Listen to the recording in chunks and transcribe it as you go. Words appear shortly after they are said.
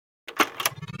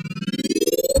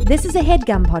This is a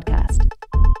HeadGum podcast.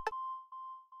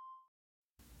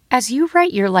 As you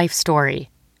write your life story,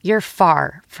 you're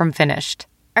far from finished.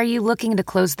 Are you looking to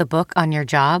close the book on your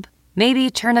job? Maybe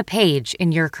turn a page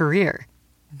in your career?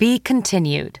 Be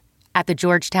continued at the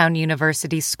Georgetown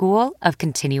University School of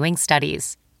Continuing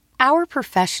Studies. Our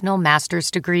professional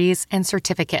master's degrees and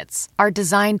certificates are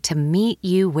designed to meet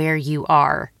you where you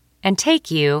are and take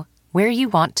you where you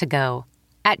want to go.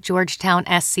 At Georgetown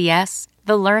SCS,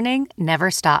 the learning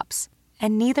never stops,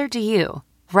 and neither do you.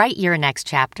 Write your next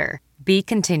chapter. Be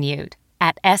continued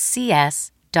at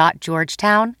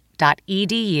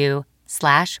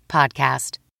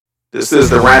scs.georgetown.edu/podcast. This is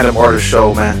the Random Order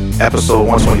Show, man. Episode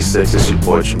 126. It's your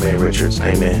boy, Jermaine Richards.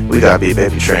 Amen. We got Big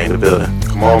Baby Train in the building.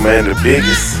 Come on, man. The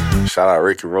biggest. Shout out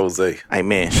Ricky Rose.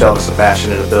 Amen. Sheldon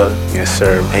Sebastian in the building. Yes,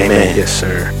 sir. Amen. Yes,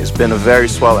 sir. It's been a very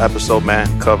swell episode,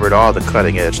 man. Covered all the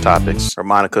cutting edge topics.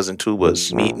 Harmonicas and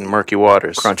tubas, meat and murky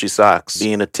waters, crunchy socks,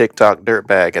 being a TikTok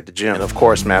dirtbag at the gym. And of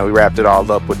course, man, we wrapped it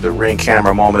all up with the ring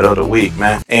camera moment of the week,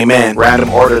 man. Amen.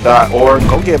 Randomorder.org.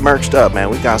 Go get merched up, man.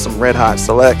 We got some red hot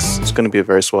selects. It's going to be a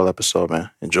very swell episode, man.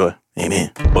 Enjoy.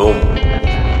 Amen. Boom.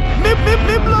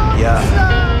 Yeah.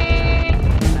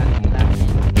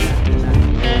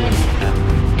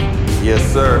 Yes,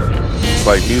 sir. It's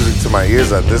like music to my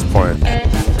ears at this point.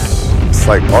 It's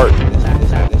like art.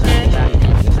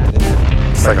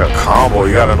 It's like a combo.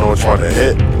 You gotta know which one to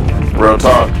hit. Real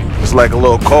talk. It's like a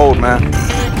little cold, man.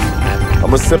 I'm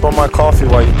gonna sip on my coffee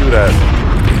while you do that.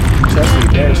 Trust me,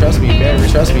 Barry. Trust me, Barry.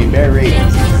 Trust me, Barry.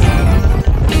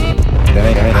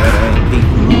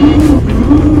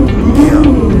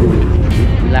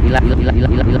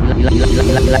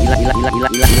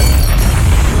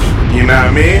 You know what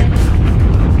I mean?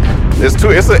 It's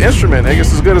an instrument, nigga.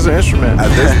 It's as good as an instrument. At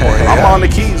this point, I'm on the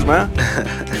keys, man.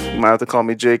 You might have to call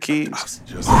me J Keys. I was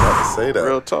just about to say that.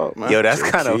 Real talk, man. Yo, that's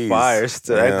J kind of Keys. fire.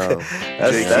 Still. Damn.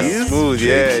 That's smooth. J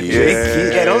Yeah, Keys. J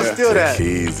Keys. Yeah, don't steal J that.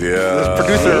 Keys, yeah. Let's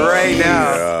produce it right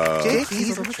now. Yeah. J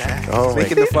Keys on the track. Oh,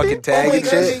 Making the fucking tag and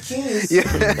shit.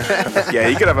 Yeah,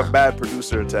 you could have a bad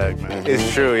producer tag, man.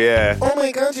 It's true, yeah. Oh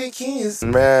my God, J Keys.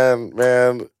 Man,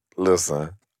 listen.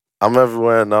 I'm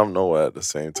everywhere and I'm nowhere at the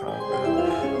same time,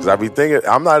 man. Because I be thinking,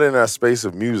 I'm not in that space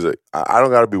of music. I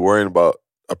don't got to be worrying about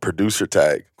a producer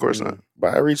tag. Of course not.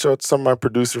 But I reach out to some of my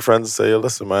producer friends and say, yo,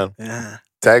 listen, man, Yeah.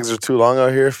 tags are too long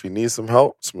out here. If you need some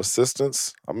help, some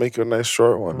assistance, I'll make you a nice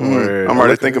short one. I'm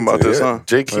already thinking about this, huh?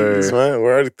 J Keys, man.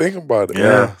 We're already thinking about it.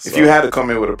 Yeah. So, If you had to come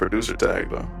in with a producer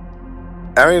tag, though.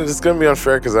 I mean, it's going to be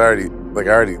unfair because I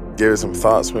already gave it some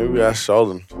thoughts. Maybe we ask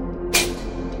Sheldon.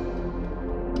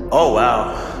 Oh,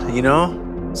 wow. You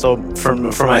know? So, for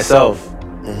myself,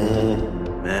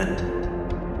 man,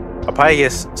 I'll probably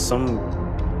guess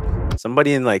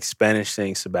somebody in like Spanish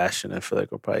saying Sebastian. I feel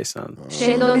like will probably sound.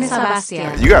 Sheldon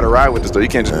Sebastian. You got to ride with this, though. You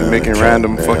can't just be making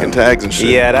random fucking tags and shit.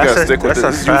 Yeah, you that's gotta a- stick with that's this.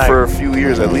 a This is you fact. for a few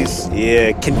years at least.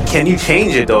 Yeah, can you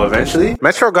change it though eventually?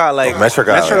 Metro got Metro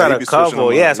got he a be switching couple.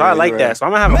 them Yeah, up. so I Yeah, like you're that. right. So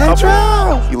I'm gonna have a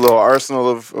couple. You little arsenal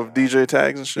of DJ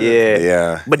tags and shit. Yeah,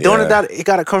 Yeah. But don't it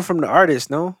gotta come from the artist,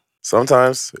 no?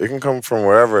 Sometimes it can come from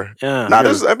wherever. Yeah. Nah,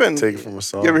 You I've been. take it from a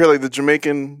song. You ever hear like the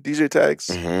Jamaican DJ tags?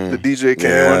 The DJ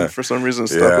Kenny Yeah. one for some reason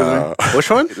stuck with me. Which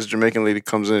one? This Jamaican lady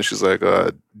comes in, she's like,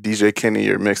 DJ Kenny,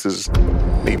 your mixes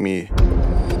make me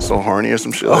so horny or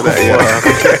some shit like that.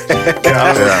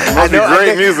 Must be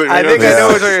great music. I think I know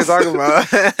what you're talking about.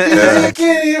 DJ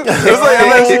Kenny. It's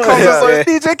like she comes in like,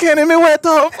 DJ Kenny, me wet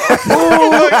up.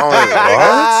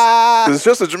 It's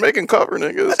just a Jamaican cover,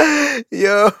 niggas.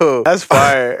 Yo, that's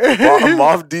fire.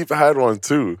 Mobb Deep had one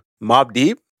too. Mobb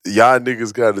Deep? Y'all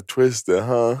niggas got it twisted,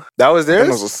 huh? That was That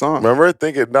was theirs? a song. Remember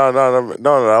thinking, no,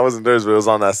 that wasn't theirs, but it was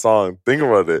on that song. Think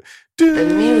about it. The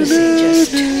music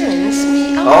just turns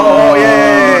me on. Oh,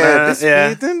 yeah. This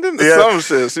beat, Some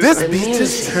shit. This The beat just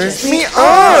music turns just me turns on.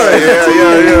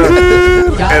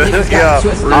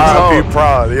 I'll be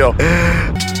proud,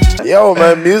 Yo,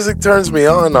 man, music turns me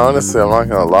on, honestly. I'm not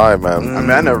gonna lie, man. I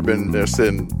mean, I never been there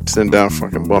sitting down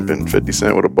fucking bumping 50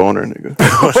 Cent with a boner, nigga.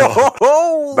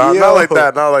 Not like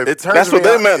that. Not like it turns That's me what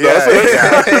they on. meant, though. That's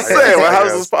what they saying. Well, how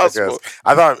is this I possible? guess.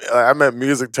 I thought I meant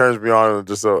music turns me on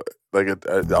just so like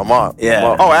I'm on. Yeah.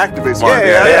 I'm up. Oh, activates. Come on,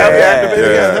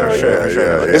 Yeah. for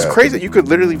sure. It's crazy. You could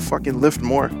literally fucking lift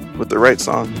more with the right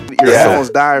song. Your Yeah. someone's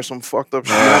die or some fucked up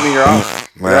shit. You know what I mean, you're off.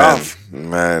 You're off.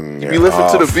 Man, You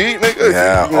listen to the beat, nigga.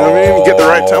 Yeah. You know what I mean? You get the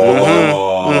right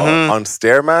tempo. On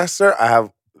Stairmaster, I have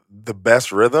the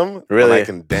best rhythm. Really? And I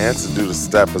can dance and do the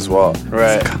step as well.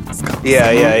 Right. Yeah.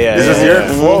 It's just your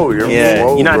flow. Your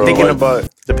flow, You're not bro. thinking Like, about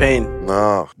the pain.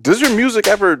 No. Does your music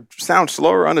ever sound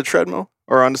slower on the treadmill?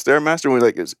 or on the Stairmaster? When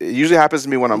like it usually happens to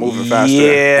me when I'm moving faster.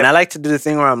 Yeah, and I like to do the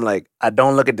thing where I'm like, I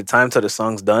don't look at the time till the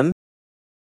song's done.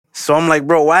 So I'm like,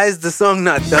 bro, why is the song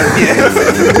not done yet?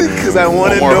 Because I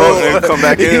want to know. And come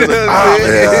back in.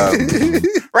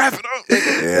 Wrap it up.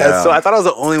 Yeah. So I thought I was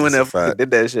the only one that fucking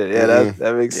did that shit. Yeah,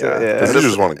 that makes sense. Yeah. Because you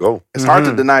just want to go. It's hard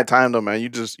to deny time though, man. You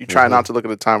try not to look at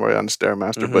the time while you're on the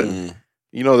Stairmaster, but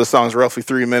you know the song's roughly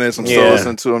 3 minutes. I'm still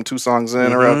listening to them 2 songs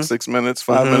in, around 6 minutes,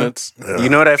 5 minutes. Yeah. You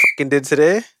know what I fucking did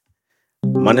today?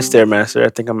 I'm on the Stairmaster. I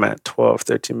think I'm at 12,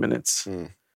 13 minutes.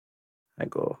 I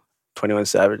go 21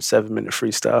 Savage, 7-minute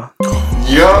freestyle.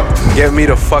 Yup. Get me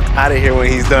the fuck out of here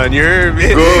when he's done. You heard me?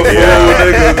 Good fool,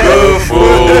 nigga. Good fool.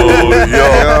 Yo,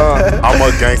 I'm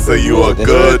a gangster. You a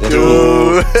good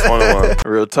dude. 21.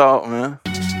 Real talk, man.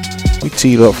 We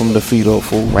teed up from the feet up,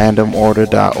 fool.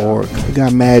 Randomorder.org. We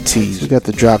got mad tees. We got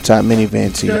the drop top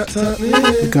minivan tee.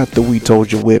 We got the We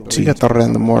Told You Whip tee. We got the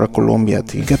Random Order Colombia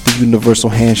tee. We got the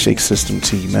Universal Handshake System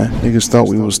tee, man. Niggas thought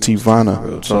we was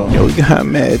Tivana. Yo, we got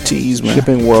mad tees, man.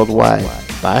 Shipping worldwide.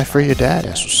 Buy for your dad.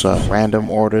 That's what's up.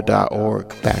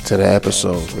 Randomorder.org. Back to the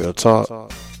episode. Real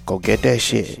talk. Go get that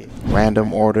shit.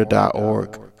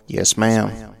 Randomorder.org. Yes,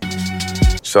 ma'am.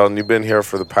 Sheldon, you've been here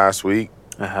for the past week.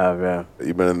 I have, yeah.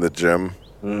 You've been in the gym.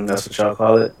 That's what y'all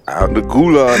call it. Out the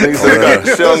gulag. Niggas say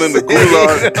got Sheldon in the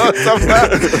gulag.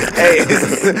 Hey,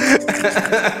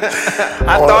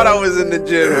 I thought I was in the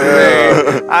gym.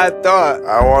 Man. I thought.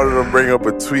 I wanted to bring up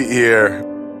a tweet here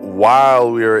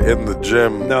while we were in the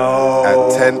gym. No. At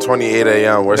 10:28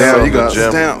 a.m. We're Damn, still you in the got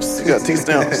gym. stamps. You got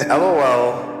T-stamps.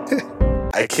 LOL.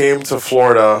 I came to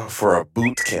Florida for a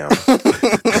boot camp.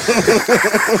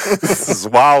 This is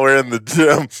while we're in the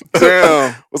gym.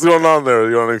 Damn. What's going on there?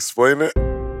 You want to explain it?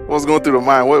 What's going through the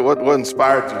mind? What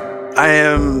inspired you? I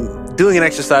am doing an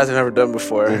exercise I've never done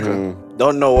before.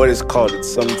 Don't know what it's called.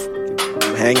 It's I'm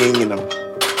hanging and I'm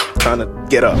trying to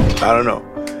get up. I don't know.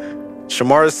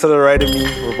 Shamar is to the right of me.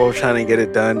 We're both trying to get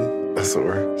it done. That's the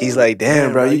word. He's like,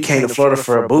 damn, bro, you came to Florida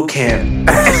for a boot camp. And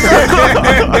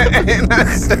I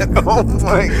said, oh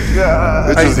my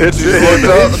God. It just hit you. Looked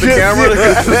up at the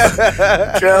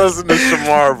camera. Can't listen to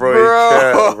Shamar,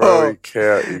 bro. You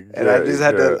can't. And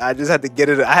I just had to get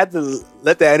it. I had to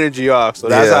let the energy off. So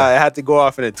that's how I had to go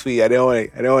off in a tweet. I didn't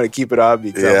want to keep it on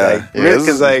because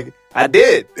I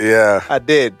did. Yeah. I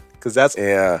did. Because that's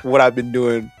what I've been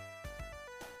doing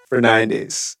for 9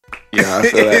 days. Yeah, I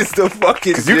feel that. It's the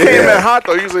fucking Because you came in hot,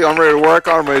 though. Usually I'm ready to work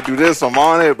out. I'm ready to do this. I'm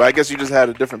on it. But I guess you just had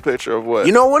a different picture of what.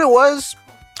 You know what it was?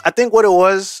 I think what it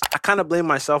was, I kind of blame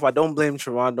myself. I don't blame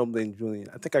Trevon, don't blame Julian.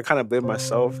 I think I kind of blame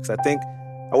myself because I think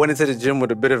I went into the gym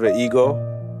with a bit of an ego.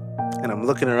 And I'm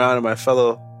looking around at my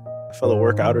fellow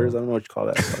workouters. I don't know what you call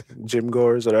that. Like gym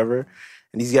goers, whatever.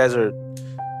 And these guys are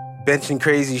benching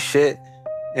crazy shit.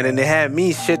 And then they have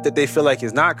me shit that they feel like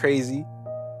is not crazy.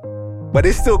 But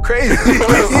it's still crazy.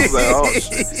 I was like, oh,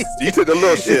 shit. You took the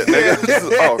little shit, nigga.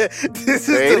 This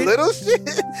is the little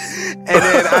shit. And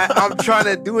then I'm trying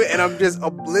to do it and I'm just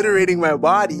obliterating my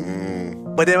body.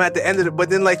 But then at the end of it,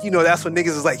 that's when niggas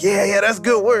is like, yeah, that's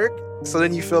good work. So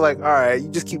then you feel like, all right, you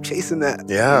just keep chasing that.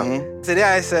 Yeah. Today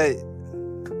I said,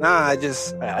 nah, I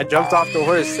jumped off the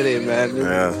horse today, man.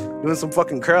 Doing some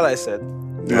fucking curl, I said.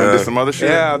 You want to do some other shit?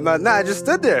 Yeah, I just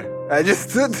stood there. I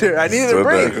needed a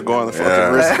break. You could go on the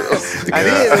fucking wrist. I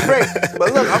needed a break.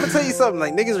 But look, I'm going to tell you something.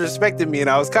 Like, niggas respected me, and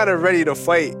I was kind of ready to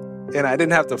fight, and I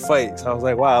didn't have to fight. So I was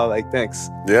like, wow, like, thanks.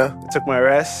 Yeah. I took my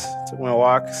rest, took my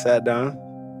walk, sat down.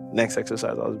 Next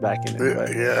exercise, I was back in it.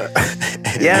 But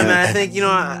yeah, man, I think,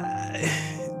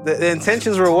 the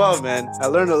intentions were well, man. I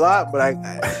learned a lot, but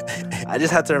I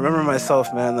just had to remember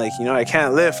myself, man. Like, I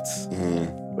can't lift.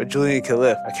 But Julian can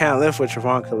lift. I can't lift what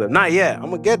Trevon can lift. Not yet. I'm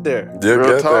going to get there.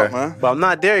 Real talk, man. But I'm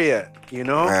not there yet,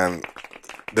 And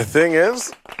the thing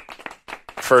is,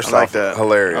 first off,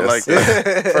 hilarious. I like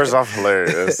that. First off,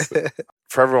 hilarious.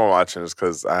 For everyone watching, it's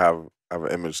because I have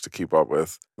an image to keep up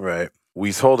with. Right.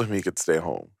 We told him he could stay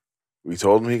home. We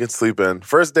told him he could sleep in.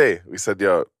 First day, we said,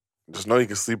 yo, just know you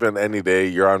can sleep in any day.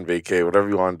 You're on vacay, whatever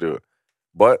you want to do.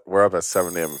 But we're up at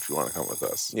 7 a.m. if you want to come with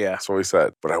us. Yeah. That's what we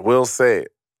said. But I will say,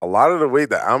 a lot of the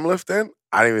weight that I'm lifting,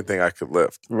 I didn't even think I could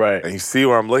lift. Right. And you see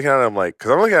where I'm looking at it, I'm like,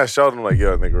 because I'm looking at Sheldon, I'm like,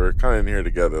 yo, nigga, we're kind of in here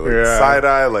together. Like, side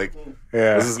eye, like, what's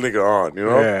this nigga on,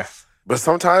 Yeah. But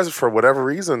sometimes, for whatever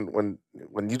reason,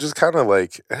 when you just kind of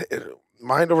like,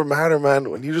 mind over matter, man,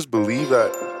 when you just believe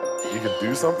that you can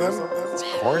do something, it's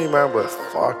corny, man, but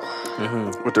fuck.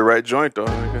 With the right joint, though.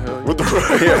 With the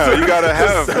right, You gotta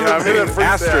have,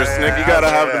 asterisk, nigga. You gotta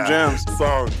have them jams.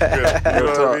 Song. You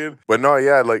know what I mean? But no,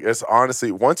 like, it's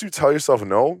honestly, once you tell yourself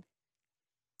no,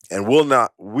 and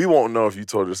we won't know if you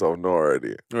told yourself no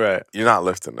already. Right. You're not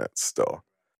lifting it still.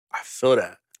 I feel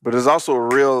that. But there's also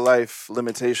real life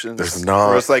limitations. There's not.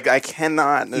 Where it's like I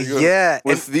cannot. Yeah,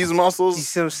 With these You muscles,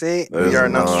 see what I'm saying? we are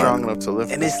not not. strong enough to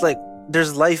lift. And it's like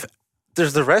there's life.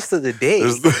 There's the rest of the day.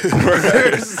 There's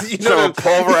There's, you trying to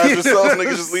pulverize you know yourself, what nigga.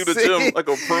 I'm Just leave the saying? gym like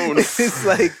a prune. It's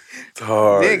like, It's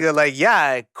hard. nigga, like,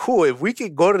 yeah, cool. If we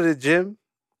could go to the gym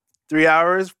 3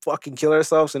 hours, fucking kill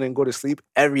ourselves, and then go to sleep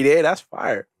every day, that's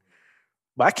fire.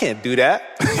 But I can't do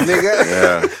that, nigga.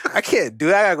 Yeah. I can't do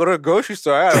that. I gotta go to the grocery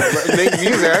store. I gotta make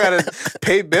music. I gotta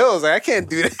pay bills. Like, I can't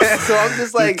do that. So I'm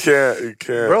just like, you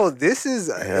can't. bro, this is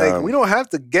like, we don't have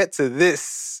to get to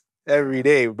this every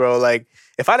day, bro. Like,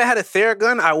 if I'd have had a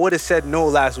Theragun, I would have said no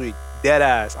last week. Dead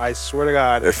ass. I swear to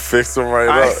God. It fixed him right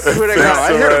I up. swear to It God, fixed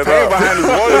I him hear the right pain up. behind his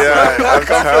voice. Yeah, I'm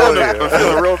telling you. I'm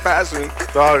feeling real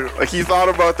passionate. Dog, like he thought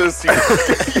about this. He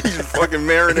fucking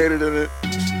marinated in it.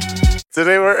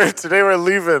 Today we're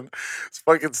leaving. It's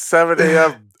fucking 7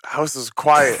 a.m. House is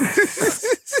quiet.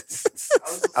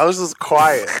 House is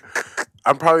quiet.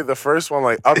 I'm probably the first one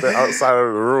like up and outside of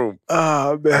the room.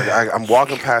 Oh, man. I'm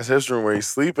walking past his room where he's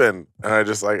sleeping, and I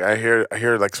just like I hear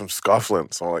like some scuffling.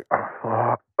 So I'm like,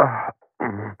 what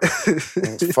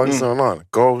the fuck's going on?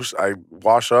 I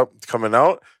wash up, coming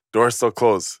out, door's still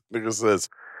closed. Nigga says,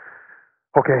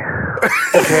 okay.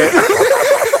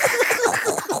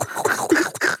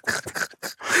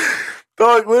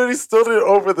 Dog literally still didn't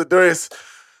open the door. He's,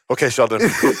 okay, Sheldon. You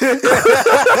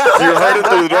heard it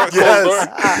through the door?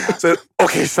 Yes. Said,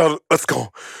 okay, Sheldon, let's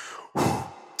go.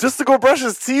 Just to go brush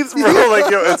his teeth, bro. Like,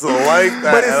 yo, it's like that.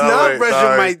 But it's And I'm not like, brushing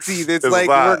dog, my teeth. It's like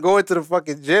not. we're going to the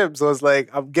fucking gym. So it's like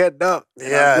I'm getting up. And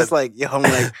Yeah. I'm just like, yo, I'm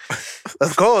like,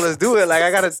 let's go, let's do it. Like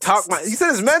I gotta talk my. You said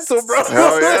it's mental, bro.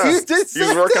 Hell yeah. You just He's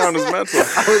said working that. on his mental.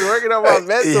 I was working on my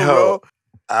mental, Yo, bro.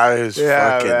 I was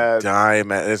Yeah, fucking man. dying,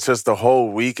 man. It's just the whole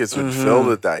week it's been filled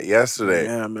with that. Yesterday,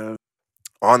 Yeah, man.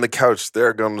 on the couch,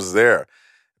 Theragun was there.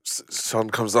 Son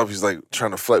comes up, he's like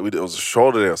trying to flex. It was a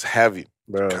shoulder that was heavy.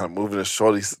 Bro. Kind of moving his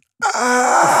shoulder. He's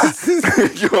ah!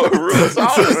 Yo, real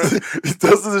solid. He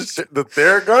does the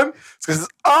Theragun. It's because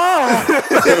ah!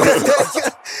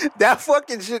 That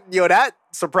fucking shit, yo, that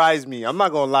surprised me. I'm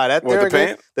not gonna lie. That What, the Theragun,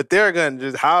 pain? the Theragun,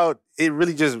 just how it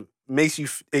really just makes you.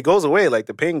 It goes away. Like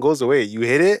the pain goes away. You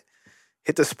hit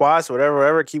the spots,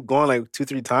 whatever, keep going like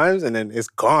 2-3 times, and then it's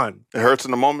gone. It hurts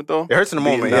in the moment though. It hurts in the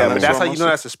Beating moment, down yeah, that but that's sore how you know muscle.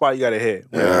 that's the spot you gotta hit.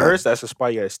 When it Yeah. hurts, that's the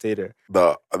spot you gotta stay there.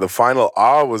 The final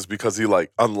ah was because he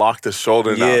like unlocked his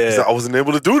shoulder now. Yeah. He's like, I wasn't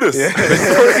able to do this. Yeah.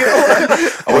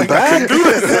 I couldn't do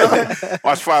this.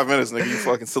 Watch 5 minutes, nigga. You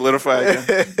fucking solidify again.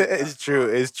 It's true.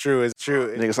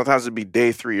 Nigga, sometimes it'd be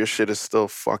day 3. Your shit is still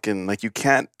fucking like you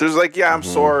can't. There's like, yeah, I'm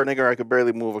sore, nigga. I could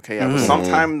barely move. Okay, yeah. But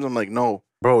sometimes I'm like, no,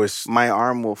 Bro, it's my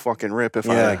arm will fucking rip if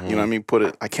I Yeah. like, you know what I mean? Put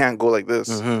it. I can't go like this,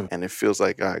 and it feels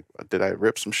like, did I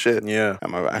rip some shit? yeah.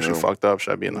 Am I actually fucked up?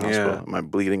 Should I be in the Yeah. hospital? Am I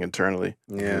bleeding internally?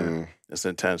 Yeah. It's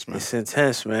intense, man. It's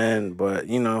intense, man. But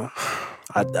you know,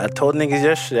 I told niggas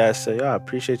yesterday. I said, "Yo, I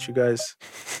appreciate you guys.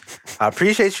 I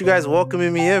appreciate you guys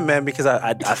welcoming me in, man. Because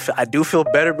I do feel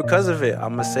better because of it.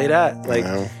 I'm gonna say that. Like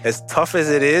as tough as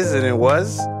it is, and it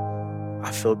was,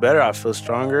 I feel better. I feel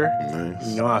stronger. Nice.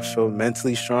 You know, I feel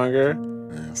mentally stronger.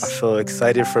 I feel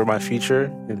excited for my future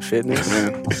in fitness.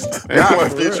 Man. My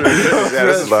future. Yeah,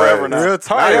 this is forever now. Real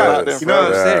talk. Now you're Yeah. locked in You know what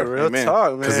I'm forever. saying? Real Amen. talk,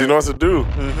 man. Because you know what to do.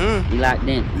 You locked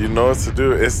in. You know what to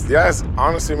do. It's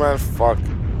honestly, man, fuck.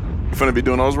 You finna be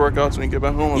doing those workouts when you get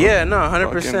back home? Yeah, no,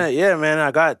 100%. Yeah, man.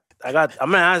 I'm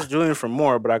gonna ask Julian for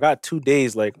more, but I got 2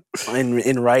 days like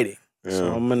in writing. So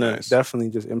Yeah, I'm gonna nice.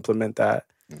 definitely just implement that.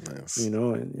 Nice. You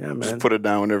know, and yeah, man. Just put it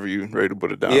down whenever you're ready to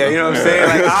put it down. Yeah, you know what I'm saying?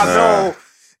 Like I Yeah. know,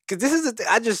 because this is the thing.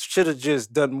 I just should have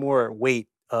just done more weight.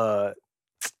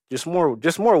 Just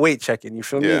more weight checking. You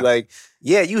feel me? Yeah. Like,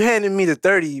 yeah, you handed me the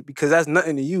 30 because that's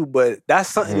nothing to you, but that's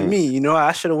something to me. You know,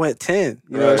 I should have went 10.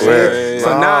 You know what I'm saying? Right.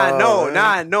 So now I Oh, know. man. Now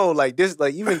I know. Like this.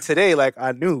 Like even today. Like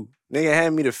I knew. Nigga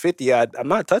handed me the 50. I'm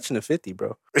not touching the 50,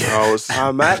 bro. Oh, it's,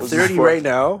 I'm at 30 right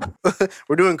now.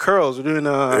 We're doing curls. We're doing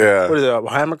Yeah. what is it?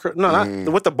 Hammer curl? No, not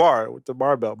with the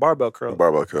barbell curl.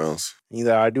 Barbell curls.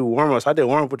 Either I do warm ups. I did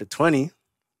warm up with the 20.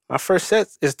 My first set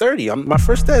is 30. My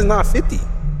first set is not 50.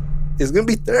 It's gonna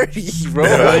be 30, bro.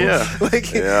 Yeah.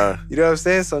 Like, Yeah. you know what I'm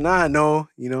saying? So now I know,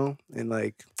 you know, and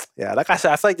like, yeah, like I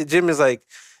said, I feel like the gym is like,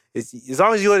 it's as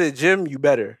long as you go to the gym, you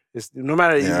better. It's no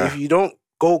matter Yeah. if you don't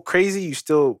go crazy, you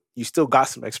still got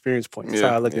some experience points. That's Yeah,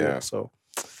 how I look yeah. at it. So,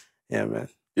 yeah, man.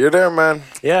 You're there, man.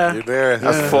 Yeah. You're there.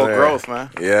 that's Yeah. full There. growth, man.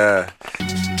 Yeah.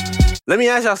 Let me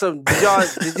ask y'all something.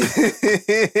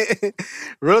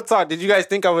 Real talk, did you guys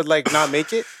think I would like not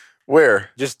make it? Where?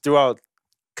 Just throughout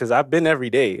Because I've been every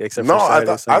day except No, for I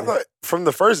Saturday, thought from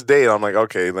the first date, I'm like,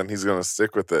 okay, then he's gonna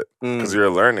stick with it because you're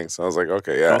learning. So I was like,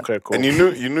 okay, yeah. Okay, cool. And you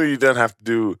knew you didn't have to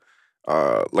do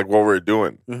like what we're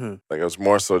doing. Mm-hmm. Like it was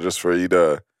more so just for you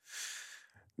to.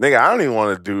 Nigga, I don't even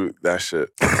want to do that shit.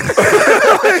 You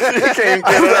can't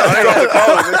get it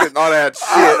out. All that shit.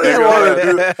 I don't want to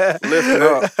do lift it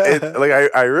up. Like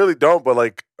I really don't. But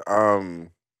like,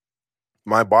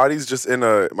 my body's just in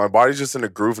a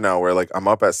groove now where like I'm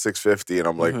up at 6:50 and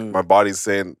I'm like my body's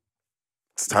saying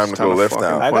it's time to go lift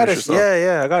now. I gotta say,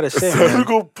 it's time to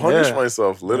go punish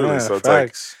myself, literally. So it's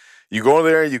facts. like you go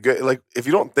there, you get like if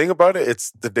you don't think about it,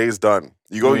 it's the day's done.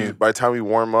 You go by the time you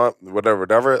warm up,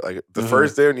 whatever. Like the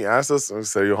first day when you ask us, and we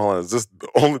say, "Yo, hold on, is this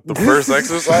only the first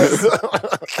exercise?"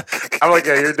 I'm like,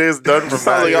 "Yeah, your day's done." From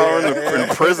sounds like y'all in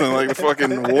prison, like the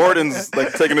fucking wardens,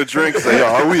 like taking a drink. Say, "Yo,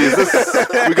 are we? Is this?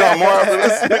 We got more after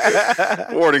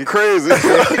this?" Warden crazy.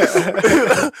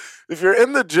 If you're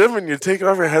in the gym and you're taking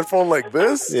off your headphone like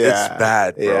this, it's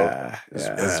bad, bro. Yeah, it's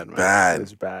man. bad.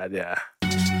 It's bad. Yeah.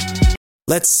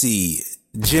 Let's see.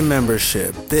 Gym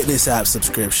membership, fitness app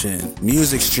subscription,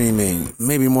 music streaming,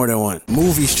 maybe more than one.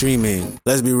 Movie streaming,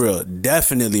 let's be real,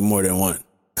 definitely more than one.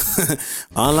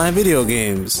 Online video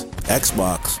games,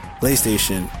 Xbox,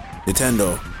 PlayStation,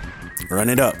 Nintendo. Run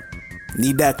it up.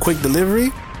 Need that quick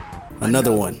delivery?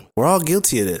 Another one. We're all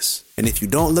guilty of this. And if you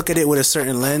don't look at it with a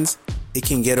certain lens, it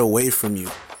can get away from you.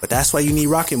 But that's why you need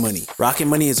Rocket Money. Rocket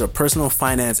Money is a personal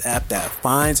finance app that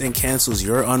finds and cancels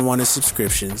your unwanted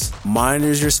subscriptions,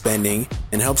 monitors your spending,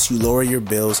 and helps you lower your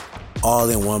bills all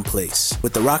in one place.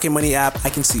 With the Rocket Money app, I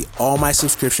can see all my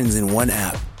subscriptions in one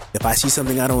app. If I see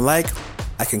something I don't like,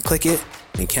 I can click it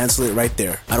and cancel it right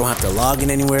there. I don't have to log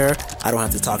in anywhere. I don't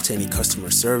have to talk to any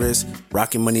customer service.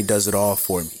 Rocket Money does it all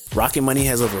for me. Rocket Money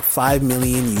has over 5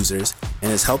 million users and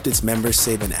has helped its members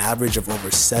save an average of over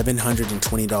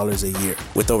 $720 a year,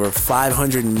 with over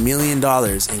 $500 million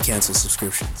in canceled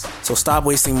subscriptions. So stop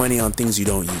wasting money on things you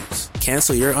don't use.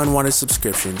 Cancel your unwanted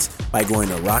subscriptions by going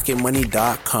to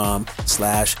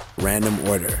rocketmoney.com/random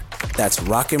order. That's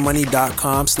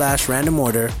rocketmoney.com/random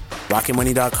order.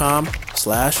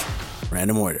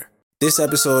 rocketmoney.com/random order. This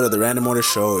episode of the Random Order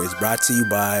Show is brought to you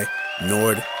by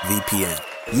NordVPN.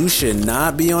 You should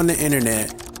not be on the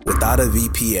internet without a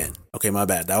VPN. Okay, my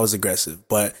bad. That was aggressive.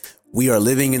 But we are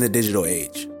living in the digital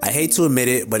age. I hate to admit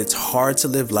it, but it's hard to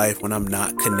live life when I'm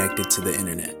not connected to the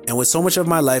internet. And with so much of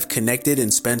my life connected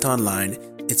and spent online,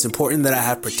 it's important that I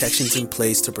have protections in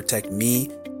place to protect me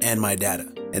and my data.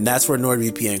 And that's where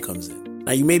NordVPN comes in.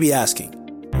 Now you may be asking,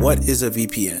 what is a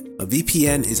VPN? A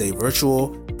VPN is a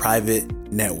virtual private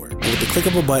network. And with the click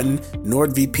of a button,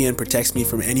 NordVPN protects me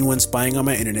from anyone spying on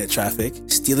my internet traffic,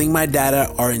 stealing my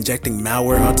data, or injecting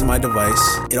malware onto my device.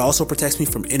 It also protects me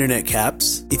from internet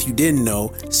caps. If you didn't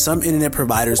know, some internet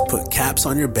providers put caps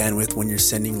on your bandwidth when you're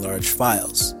sending large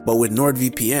files. But with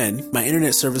NordVPN, my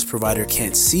internet service provider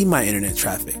can't see my internet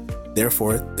traffic.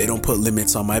 Therefore, they don't put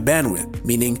limits on my bandwidth,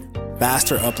 meaning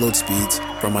faster upload speeds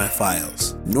for my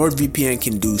files. NordVPN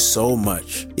can do so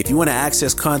much. If you want to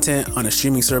access content on a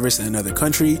streaming service in another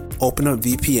country, open up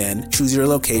VPN, choose your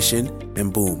location,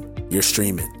 and boom, you're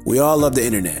streaming. We all love the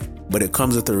internet, but it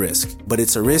comes with a risk. But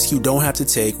it's a risk you don't have to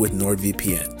take with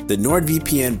NordVPN. The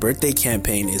NordVPN birthday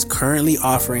campaign is currently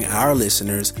offering our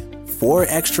listeners 4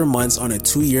 extra months on a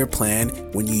 2-year plan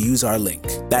when you use our link.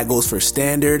 That goes for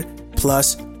standard,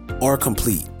 plus, or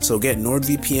complete. So get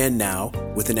NordVPN now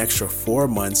with an extra 4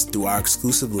 months through our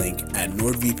exclusive link at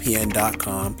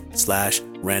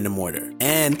nordvpn.com/random order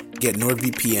and get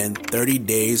NordVPN 30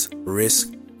 days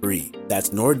risk free. That's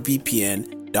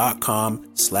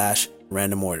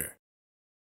nordvpn.com/random order.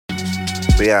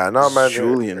 Yeah, no, man.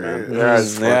 Julian, man. Yeah,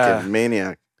 he's fucking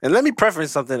maniac. And let me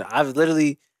preference something. I've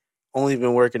literally only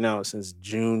been working out since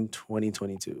June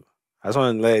 2022. I just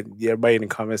want to let everybody in the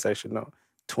comment section know.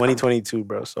 2022,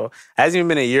 bro. So it hasn't even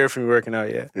been a year from me working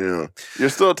out yet. Yeah. You're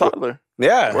still a toddler.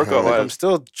 Yeah. Workout like, wise. I'm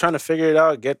still trying to figure it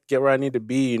out, get where I need to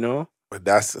be, you know? But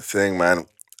that's the thing, man.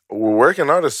 Working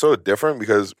out is so different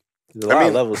because There's a lot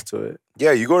of levels to it.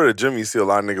 yeah, you go to the gym, you see a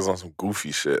lot of niggas on some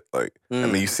goofy shit. Like,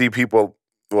 and you see people,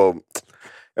 well,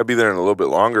 I'll be there in a little bit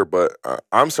longer, but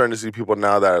I'm starting to see people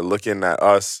now that are looking at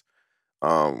us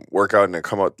work out and then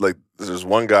come out. Like, there's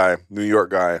one guy, New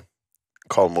York guy,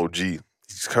 called Moji. He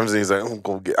just comes in, he's like,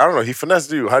 go get, I don't know, he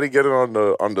finessed you. How'd he get it on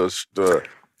the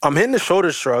I'm hitting the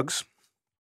shoulder shrugs,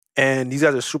 and these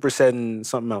guys are supersetting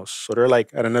something else. So they're like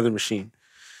at another machine.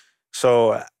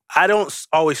 So I don't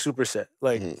always superset.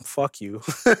 Like, fuck you.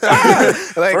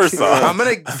 Like, First off. I'm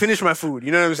going to finish my food.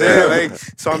 You know what I'm saying? Like,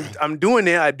 so I'm doing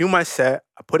it. I do my set.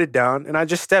 I put it down, and I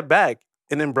just step back.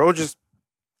 And then bro just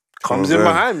comes in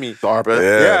behind me.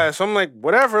 Yeah, so I'm like,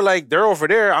 whatever, like they're over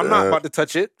there. I'm not about to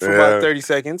touch it for about 30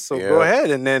 seconds. So go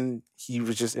ahead. And then he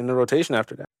was just in the rotation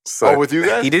after that. So, with you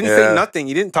guys? He didn't say nothing.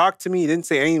 He didn't talk to me. He didn't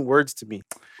say any words to me.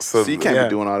 So you can't be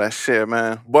doing all that shit,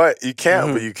 man. But you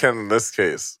can't, but you can in this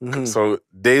case. So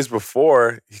days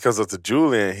before, he comes up to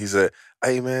Julian. He said,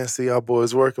 hey, man, see y'all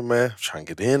boys working, man. I'm trying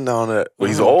to get in on it. But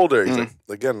he's older. He's like,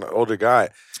 again, an older guy.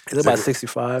 He's about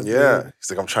 65. Yeah.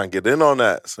 He's like, I'm trying to get in on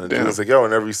that. So Julian's like, yo,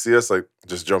 whenever you see us, like,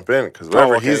 just jump in. Because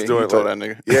whatever he's doing. Told that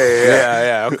nigga.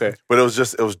 Yeah, okay. But it was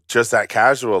just that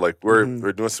casual. Like,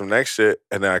 we're doing some next shit.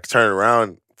 And then I turn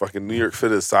around, fucking New York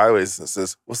fitted sideways and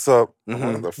says, what's up?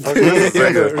 What the fuck is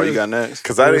this? What you got next?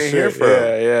 Because I didn't hear from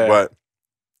him. Yeah. But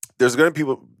there's gonna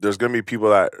be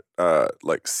people that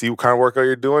like see what kind of workout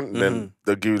you're doing, and then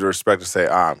they'll give you the respect to say,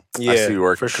 I see you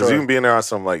working. Because you can be in there on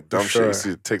some like dumb shit. You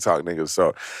see TikTok niggas,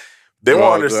 so they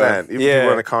won't understand. Even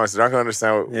people in the comments, they're not gonna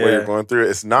understand what you're going through.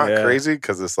 It's not crazy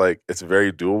because it's like it's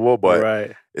very doable,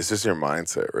 but it's just your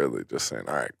mindset, really. Just saying,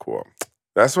 all right, cool.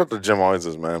 That's what the gym always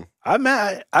is, man.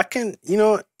 I can,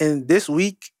 in this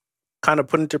week, kind of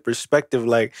put into perspective.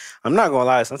 Like, I'm not gonna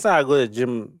lie. Sometimes I go to the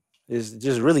gym. It's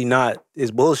just really not.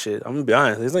 It's bullshit. I'm gonna be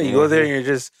honest. It's like you go there and you're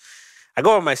just. I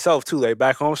go with myself too, like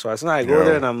back home. So it's not I go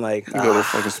there and I'm like, you go to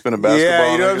fucking spin a basketball.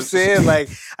 Yeah, you know what I'm saying? Like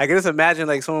I can just imagine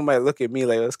like someone might look at me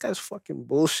like, this guy's fucking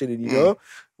bullshitting, you know?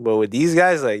 But with these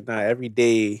guys, like, nah, every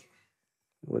day.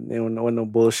 With no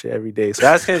bullshit every day. So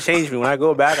that's gonna change me. When I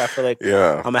go back, I feel like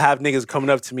I'm gonna have niggas coming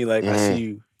up to me like, I see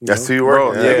you. I see you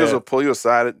working. Niggas will pull you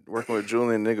aside working with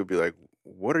Julian. Nigga will be like,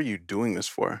 what are you doing this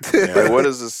for? Like, what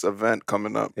is this event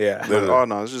coming up? Yeah. Like, oh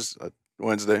no, it's just a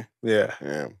Wednesday. Yeah.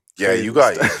 Yeah, you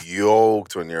got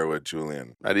yoked when you're with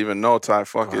Julian. I didn't even know Ty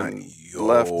fucking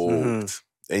left.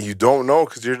 And you don't know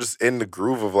because you're just in the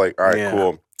groove of like, all right,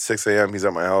 cool. 6 a.m. He's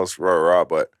at my house, rah.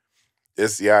 But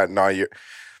it's your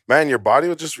body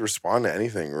will just respond to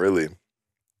anything, really.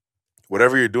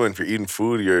 Whatever you're doing, if you're eating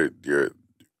food, you're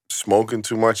smoking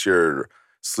too much, you're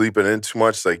sleeping in too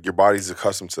much, like your body's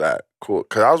accustomed to that. Cool.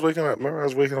 Because I was waking up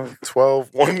at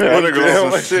 12, 1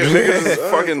 ago. Shit. Niggas is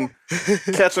fucking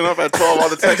catching up at 12, all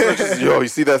the text messages. Yo, you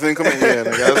see that thing coming? Yeah,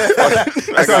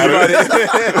 nigga. I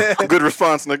got it. Good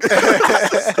response,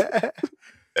 nigga.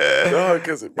 No,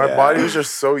 because my body was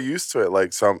just so used to it.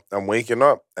 Like, so I'm waking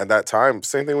up at that time.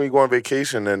 Same thing when you go on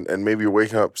vacation and maybe you're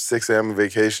waking up 6 a.m. on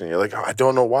vacation. You're like, oh, I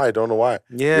don't know why.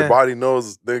 Yeah. Your body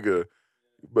knows, nigga,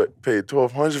 but paid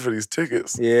 $1,200 for these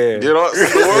tickets. Yeah. Get up, see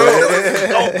the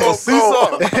world. Go see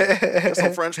some. Get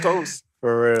some French toast.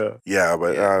 For real. Yeah,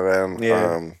 but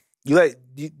man. Yeah.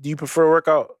 Do you prefer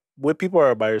workout with people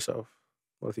or by yourself?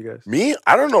 Both of you guys. Me?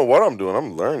 I don't know what I'm doing.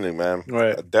 I'm learning, man.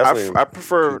 Right. Definitely. I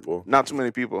prefer not too many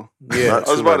people. Yeah. I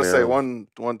was about to say one,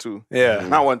 two. Yeah.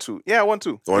 Not 1, 2. Yeah, 1,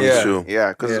 2. 1 to 2. Yeah,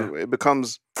 because it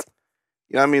becomes, you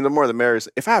know what I mean? The more the merrier.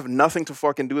 If I have nothing to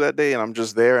fucking do that day and I'm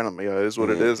just there and I'm, it is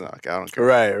what it is, and I don't care.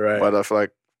 Right. But I feel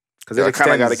like, because I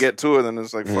kind of got to get to it, and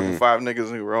it's like fucking 5 niggas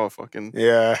who were all fucking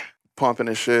pumping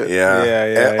and shit. Yeah.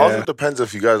 And also it depends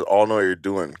if you guys all know what you're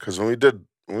doing. Because when we did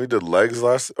legs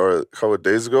a couple of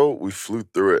days ago, we flew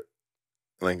through it.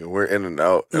 Like, we're in and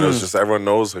out. And it was just, everyone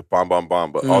knows, like, bomb.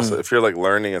 But also, if you're, like,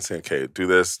 learning and saying, okay, do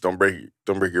this, don't break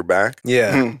your back.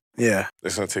 Yeah. Yeah.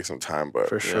 It's going to take some time, but.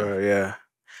 For sure, yeah.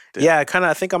 Yeah,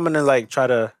 I think I'm going to, like, try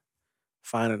to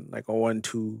find, like, a 1,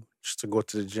 2 just to go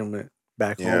to the gym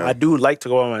back home. I do like to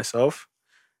go by myself.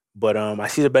 But I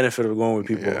see the benefit of going with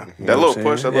people. Yeah. That little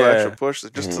push, that little extra push,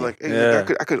 just to, like, hey,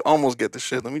 I could almost get the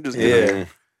shit. Let me just get it.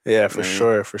 Yeah, for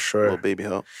sure. A little baby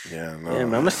help. Yeah, no. Yeah,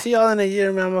 man. I'm gonna see y'all in a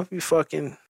year, man. I'm gonna be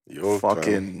fucking. Shell.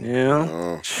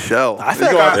 I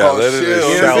feel like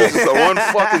Shell. So one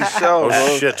fucking shell.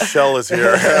 Oh shit, Shell is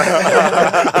here.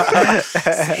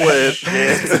 Split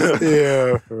shit.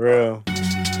 Yeah, for real.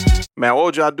 Man, what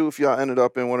would y'all do if y'all ended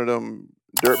up in one of them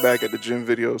dirtbag at the gym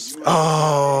videos?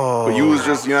 Oh. But you was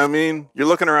just, you know what I mean? You're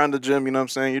looking around the gym, you know what I'm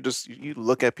saying? You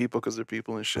look at people because they're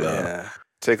people and shit. Yeah.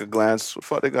 Take a glance. What the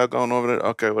fuck they got going over there?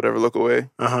 Okay, whatever. Look away.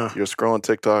 You're scrolling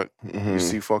TikTok. You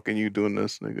see fucking you doing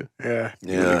this, nigga. Yeah.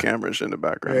 The camera and shit in the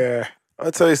background. Yeah.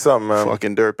 I'll tell you something, man.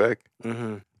 Fucking dirtbag.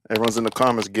 Everyone's in the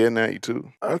comments getting at you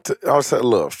too. I'll say,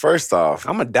 look, first off,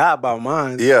 I'm gonna die about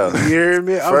mine. Yeah. You hear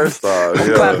me? First off,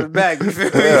 I'm clapping back. You feel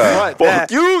me? Yeah.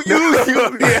 Fuck you.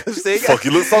 Yeah, fuck,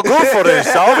 you look so good for this,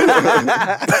 shawty.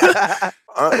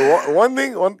 One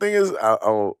thing is,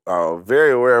 I'm a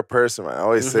very aware person, man. I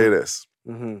always say this.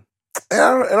 And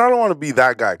I don't want to be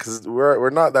that guy because we're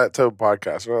not that type of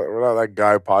podcast. We're not that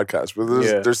guy podcast.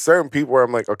 But there's certain people where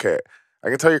I'm like, okay, I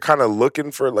can tell you're kind of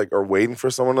looking for like or waiting for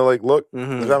someone to like look.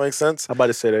 Does that make sense? I'm about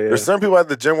to say that. Yeah. There's certain people at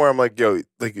the gym where I'm like, yo,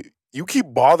 like you keep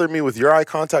bothering me with your eye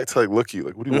contact to like look at you.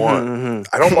 Like, what do you want?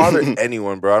 I don't bother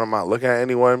anyone, bro. I'm not looking at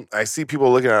anyone. I see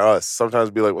people looking at us. Sometimes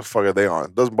be like, what the fuck are they on?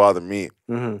 It doesn't bother me.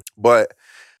 But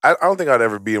I don't think I'd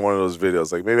ever be in one of those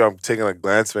videos. Like, maybe I'm taking a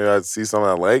glance, maybe I'd see something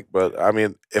I like. But I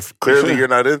mean, if clearly you're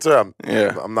not into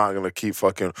it, I'm not gonna keep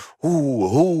fucking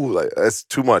like that's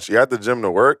too much. You're at the gym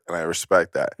to work, and I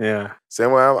respect that. Yeah.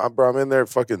 Same way I'm in there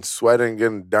fucking sweating,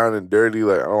 getting down and dirty.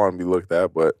 Like, I don't want to be looked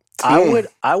at, but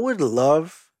I would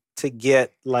love to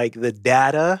get like the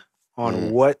data on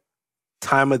what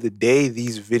time of the day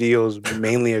these videos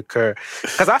mainly occur.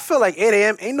 Because I feel like 8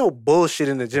 a.m. ain't no bullshit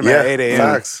in the gym at 8 a.m.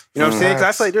 Facts. You know what I'm saying?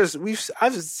 Because I feel like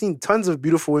I've seen tons of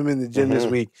beautiful women in the gym this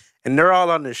week, and they're all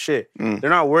on their shit. They're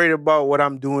not worried about what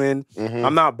I'm doing.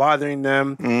 I'm not bothering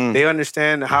them. They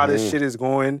understand how this shit is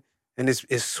going, and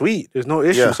it's sweet. There's no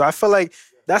issue. Yeah. So I feel like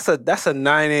that's a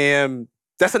 9 a.m.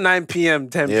 That's a 9 p.m.,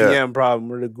 10 p.m. problem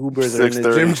where the goobers are in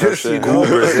the gym just, you know?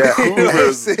 Goobers, yeah.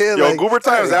 Goobers. Yo, goober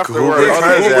time is after Goober work.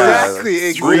 time, Exactly.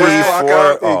 Three, Exactly.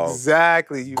 4, oh.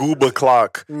 Exactly. Gooba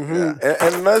clock. Yeah.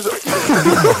 And that's...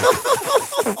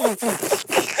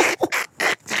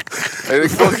 Hey, they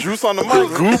put juice on the mic.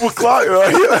 Gooba clock,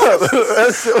 right?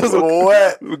 That shit was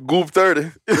wet. Goop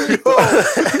 30.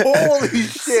 Holy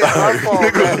shit. My fault,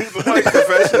 man. Goop the mic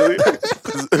professionally.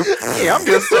 Yeah, I'm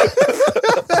just...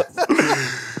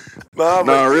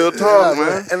 Nah, real talk,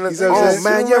 man. And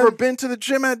man, you ever been to the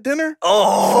gym at dinner?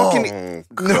 Fucking...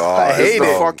 God, I hate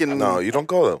it. Fucking... No, you don't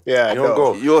go though. Yeah, you don't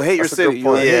go. You'll hate your That's a good city.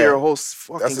 You'll point. hate Yeah. your whole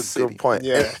fucking That's a city. good point.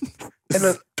 Yeah. And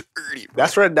then,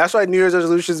 That's why New Year's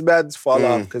resolutions bad fall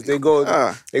off because they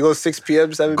go 6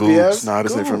 p.m., 7 p.m. Nah,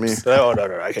 this ain't for me. Oh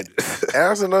no, I can't do and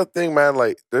that's another thing, man.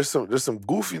 Like, there's some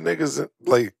goofy niggas,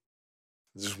 like,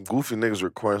 there's some goofy niggas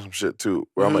recording some shit too.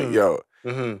 Where I'm like, yo,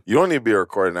 you don't need to be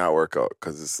recording that workout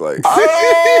because it's like, What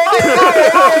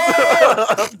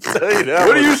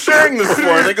are you sharing this for,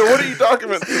 nigga? What are you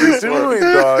documenting this doing,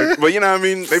 for? dog? But you know what I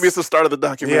mean? Maybe it's the start of the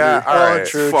documentary. Yeah, all right.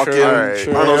 True, Fucking true,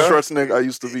 true. Arnold Yeah. Schwarzenegger, I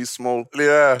used to be small.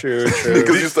 Yeah. True.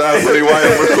 Because he used to ask me why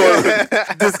I'm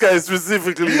recording. This guy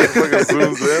specifically fucking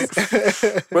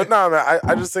zooms in. But nah, man,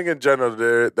 I just think in general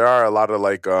there are a lot of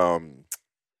like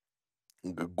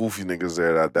goofy niggas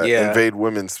there that invade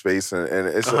women's space and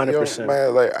it's 100%.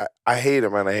 Man, like I hate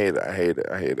it, man. I hate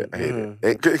it.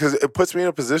 Because it puts me in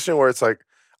a position where it's like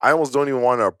I almost don't even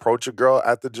want to approach a girl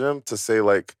at the gym to say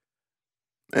like,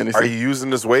 Anything. are you using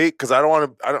this weight? Because I don't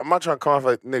want to. I'm not trying to come off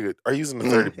like, nigga, are you using the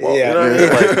 30 ball? Yeah. You know what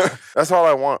I mean? Like, that's all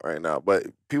I want right now. But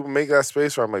people make that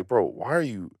space where I'm like, bro, why are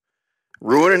you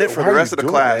ruining it for Why the are rest you of the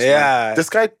doing class? that? Yeah. This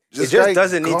guy, It just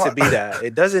doesn't need to be that.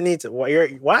 It doesn't need to.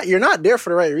 You're not there for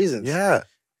the right reasons. Yeah.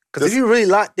 Because if you're really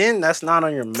locked in, that's not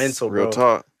on your mental, bro. Real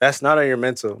talk. That's not on your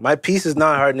mental. My piece is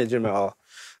not hard in the gym at all.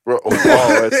 Bro,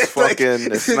 Oh, it's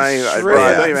fucking, it's not even, bro,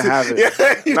 I don't even have it.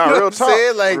 Yeah, you Nah, know real what I'm talk.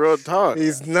 saying? Like, real talk.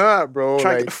 he's not, bro. Trying to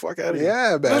Like, get the fuck out of here.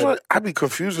 yeah, That's man. what I'd be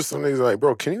confused with some niggas like,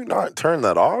 bro, can you not turn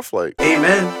that off? Like,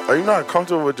 Amen. are you not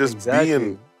comfortable with just Exactly.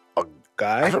 being I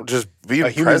Guy, don't just being a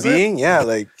human present? being. Yeah,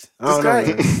 like I This don't guy,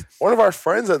 know, man. one of our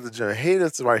friends at the gym, hey,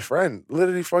 that's my friend.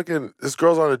 Literally fucking, this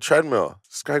girl's on a treadmill.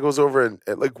 This guy goes over and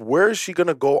like, where is she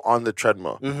gonna go on the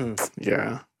treadmill?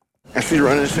 Yeah. And she's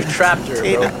running shit. Trapped her,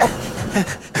 bro.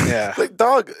 Yeah, Like,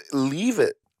 dog, leave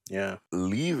it. yeah.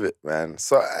 Leave it, man.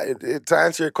 So to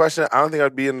answer your question, I don't think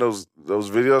I'd be in those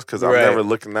videos because I'm Right. never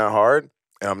looking that hard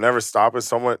and I'm never stopping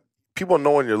someone. People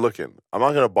know when you're looking. I'm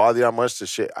not gonna bother you that much to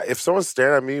shit. If someone's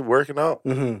staring at me working out,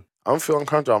 I'm feeling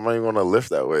comfortable. I'm not even gonna lift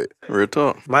that weight. Real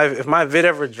talk. If my vid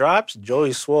ever drops,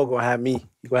 Joey Swole gonna have me.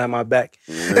 He gonna have my back.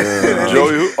 Joey,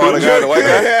 who? Oh, the guy, the white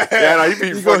guy? Yeah,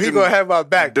 no, He gonna have my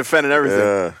back. defending everything.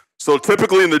 Yeah, So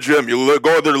typically in the gym, you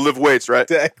go there to lift weights, right?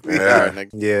 Exactly. Yeah. All right, nigga.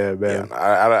 Yeah, man.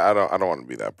 I don't want to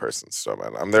be that person. So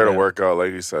man, I'm there to work out,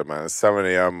 like you said, man. It's 7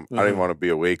 a.m. I don't even want to be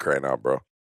awake right now, bro.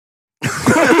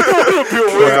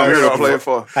 I'm here to play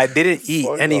for. I didn't eat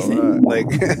Fuck all anything. that. Like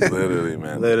Literally,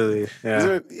 man. literally.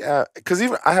 Yeah. Yeah, because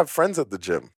even I have friends at the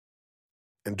gym.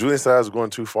 And Julian said I was going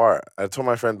too far. I told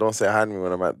my friend, don't say hi to me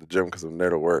when I'm at the gym because I'm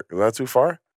there to work. Is that too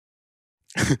far?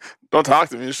 Don't talk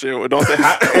to me and shit. Don't say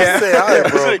hi. Yeah. Say hi,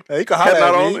 bro. Yeah, you can Head holler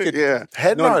not at me. only. You could- Yeah.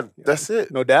 Head No- nod. That's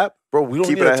it. No dap. Bro, we don't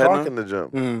Keep need it a to head talk nod. in the gym.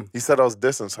 Mm. He said I was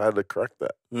distant, so I had to correct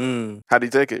that. Mm. How do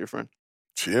you take it, your friend?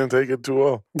 She didn't take it too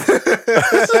well.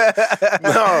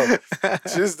 No.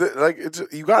 Just like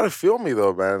you gotta feel me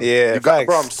though, man. Yeah, you got,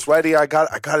 bro. facts. I'm sweaty. I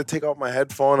gotta take off my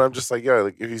headphone. I'm just like, yo,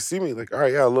 like if you see me, like, all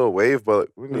right, yeah, a little wave, but like,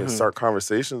 we need to start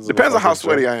conversations. Depends on how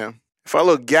sweaty I am. If I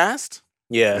look gassed,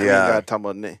 Yeah. you Yeah. gotta talk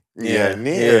about knee. Yeah,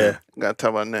 Yeah. Gotta talk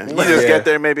about knee. You Yeah. just get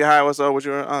there, maybe, hi, what's up with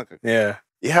your uncle? Yeah.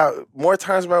 Yeah, more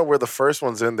times, man, we're the first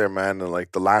ones in there, man, and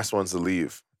like the last ones to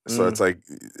leave. So it's like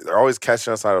they're always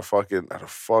catching us at a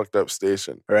fucked up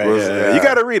station. Right. Yeah. You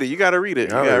gotta read it. You gotta read it. You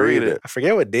gotta read it. I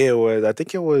forget what day it was. I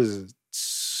think it was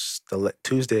the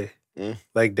Tuesday,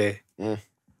 leg day.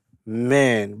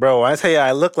 Man, bro, I tell you,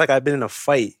 I look like I've been in a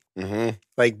fight.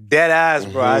 Like dead ass,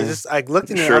 bro. I looked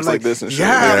in there. Shirts I'm like this and shit.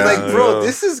 I'm like, bro,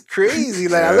 this is crazy.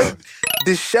 Like I look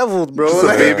disheveled, bro. Just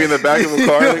like, a baby in the back of a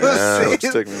car.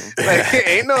 Like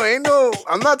ain't no.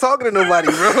 I'm not talking to nobody,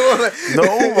 bro. Like,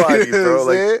 Nobody, bro.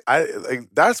 Like Like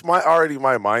that's my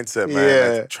mindset,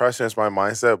 man. Like, trust me, it's my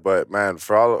mindset. But man,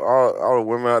 for all the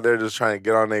women out there just trying to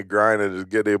get on their grind and just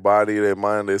get their body, their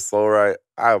mind, their soul right,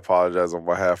 I apologize on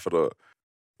behalf of the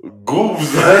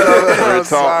goobs. Real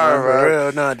talk, man. For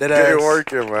real, no, Get it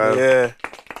working, man. Yeah.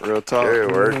 Real talk. Get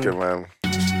it working, man.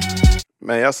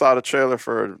 Man, y'all saw the trailer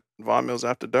for Von Mills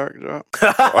After Dark drop?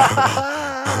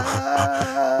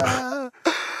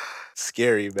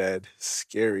 Scary, man.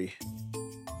 Scary.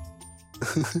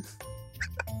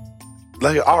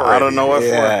 Like already. I don't know what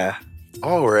Yeah.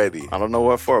 Already. I don't know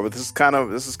what for, but this is kind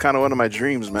of one of my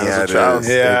dreams, man. Yeah, as a child.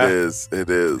 Yeah. It is.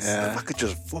 If I could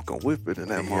just fucking whip it in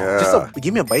that mall. Yeah.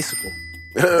 Give me a bicycle.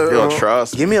 Yo,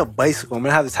 trust. Give me a bicycle. I'm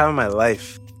gonna have the time of my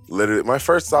life. Literally, my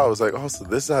first thought was like, oh, so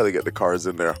this is how they get the cars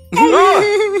in there.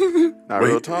 Not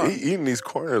real talk. He eating these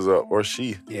corners up, or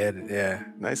she. Yeah.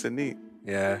 Nice and neat.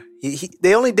 Yeah.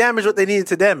 They only damaged what they needed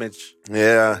to damage.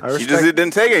 Yeah. She just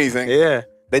didn't take anything. Yeah.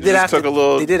 They did just after. took a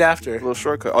little- They did after. A little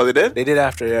shortcut. Oh, they did? They did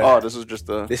after. Yeah. Oh, this is just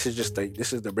the. This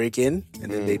is the break in, and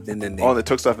then they Oh, they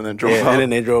took stuff and then drove yeah, out. and then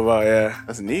they drove out. Yeah.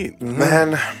 That's neat.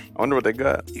 Man, I wonder what they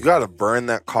got. you gotta burn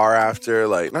that car after.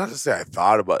 Like, not to say I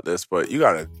thought about this, but you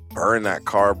gotta burn that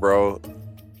car, bro.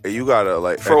 You gotta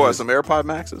like For what? Some AirPod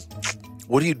Maxes?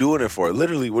 What are you doing it for?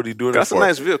 Literally, what are you doing That's it a for?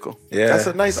 nice vehicle. Yeah. That's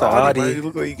a nice It's a Audi. Audi. Man. You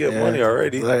look like you get Yeah. money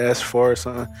already. Like S4 or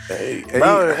something. Hey,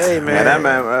 Bro, hey, man.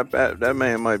 That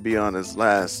man might be on his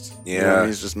last. Yeah. You know,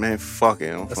 he's just, man, fuck it.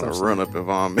 I'm That's gonna what I'm run up in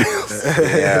Von Mills.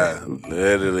 yeah,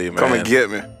 literally, man. Come and get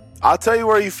me. I'll tell you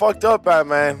where he fucked up at,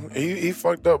 man. He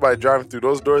fucked up by driving through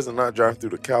those doors and not driving through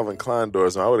the Calvin Klein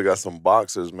doors. Man, I would have got some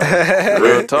boxers, man.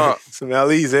 Real talk. Some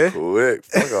LEs, eh? Quick.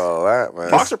 Fuck all that, man.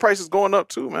 Boxer prices going up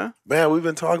too, man. Man, we've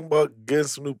been talking about getting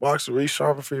some new boxers. Where you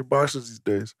shopping for your boxers these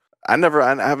days? I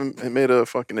haven't made a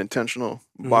fucking intentional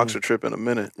boxer trip in a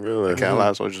minute. Really? I can't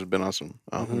lie, so I've just been on some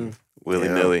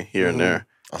willy-nilly here and there.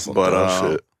 That's some But,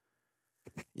 dumb shit.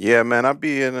 Yeah, man, I'd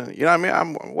be in you know what I mean?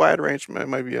 I'm wide range, man. I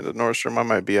might be at the Nordstrom. I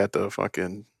might be at the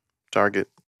fucking Target.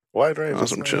 Wide range. On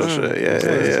some chill shit.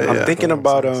 Yeah. I'm thinking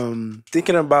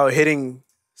about hitting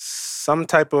some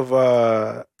type of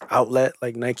outlet,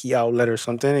 like Nike outlet or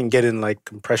something, and getting like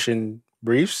compression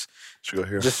briefs. Should go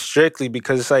here. Just strictly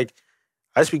because it's like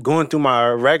I just be going through my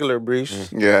regular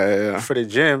briefs Yeah. for the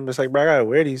gym. It's like, bro, I gotta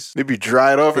wear these. They be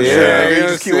dried off and Yeah, shit. Nigga. you You know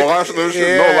just keep what I'm washing those shit.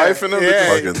 saying? No Yeah. life in them.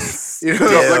 Yeah. They just You know,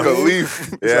 drop like a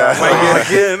leaf. Yeah.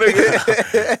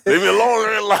 Yeah. Leave me alone.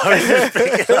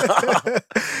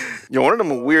 Yo, one of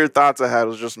them weird thoughts I had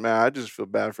was just, man, I just feel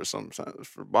bad for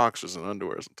for boxers and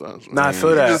underwear sometimes. Nah, I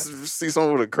feel You that. just see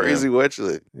someone with a crazy wedge,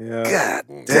 like, Yeah.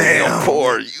 God damn,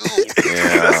 poor you.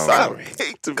 That's how I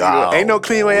hate to be. God. Ain't no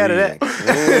clean way out of that.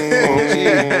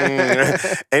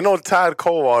 Ain't no Tide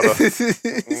cold water.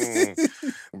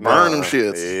 Burn them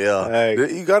shits. Yeah.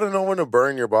 Like- You gotta know when to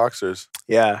burn your boxers.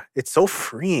 Yeah, it's so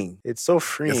freeing. It's so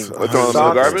freeing. It's- What, throwing them in the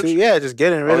Socks, garbage? too. Yeah, just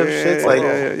getting rid of shit. Like,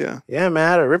 yeah. man, I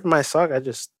had to rip my sock.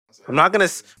 I'm not gonna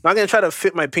try to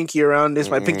fit my pinky around this,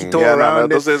 my pinky toe Yeah, around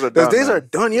those this. days are done. Those days man. are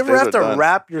done. You ever Days have are to done.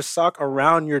 wrap your sock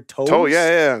around your toes? Oh,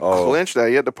 yeah. Oh. Clinch that.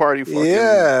 You had the party fucking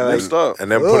Yeah, like- messed up. And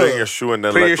then put it in Ugh. your shoe and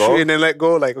then Put let your go. shoe and then let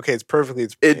go. Like, okay, it's perfectly.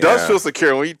 It does Yeah. feel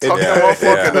secure when you tuck Yeah. that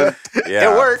motherfucker and then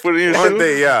Yeah. It worked. put it in your One shoe.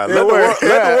 day, yeah. It Let worked. the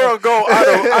world go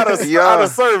out of Yeah. out of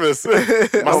service. My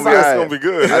sock's gonna be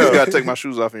good. I just gotta take my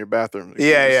shoes off in your bathroom.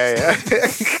 Yeah.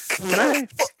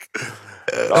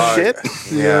 Shit.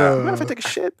 Yeah. What if I take a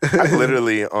shit? I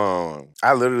literally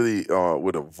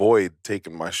would avoid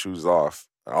taking my shoes off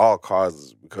at all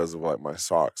causes because of like my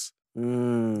socks. I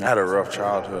had a rough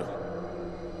childhood.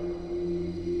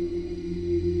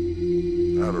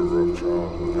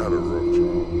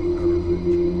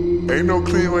 Ain't no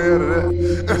clean way out of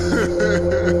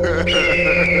that.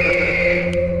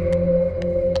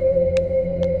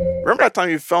 Remember that time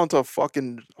you fell into a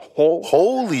fucking hole?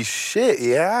 Holy shit,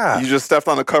 yeah. You just stepped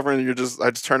on the cover and I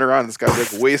just turned around and this guy's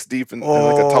like waist deep in like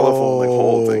a telephone like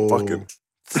hole thing. Fucking.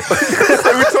 Like,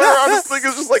 we turn around, this thing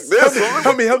is just like this.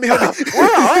 Help me. Where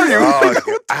are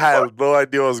you? I had no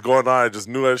idea what was going on. I just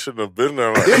knew I shouldn't have been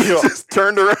there. You just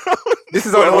turned around. This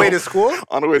is on the way to school?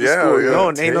 On the way to Yeah, school, yeah. yeah. No,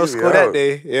 ain't no Take me school that out.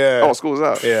 day. Yeah. Oh, school's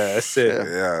out. Yeah, that's it.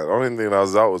 Yeah, the only thing that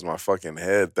was out was my fucking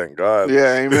head, thank God.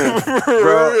 Yeah, amen. For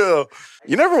Bro. real.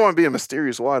 You never want to be in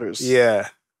mysterious waters. Yeah.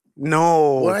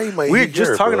 No. Why you might we were eat just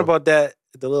here, talking bro? about that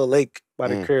at the little lake by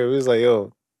the crib. We was like,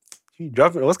 yo, you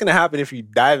dropping, what's gonna happen if you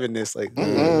dive in this like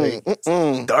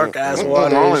dark ass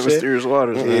water? Only and shit? mysterious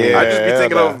waters. Yeah, I just be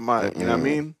thinking man. of my, you know what I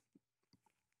mean?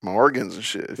 My organs and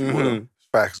shit. If you will. Mhm.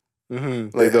 Facts.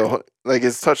 Mhm. Like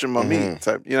it's touching my meat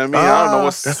type. You know what I mean? I don't know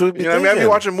what's. That's what we you know what I mean? I be thinking.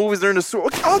 watching movies during the sewer.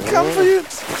 I'll come for you.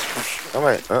 I'm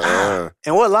like,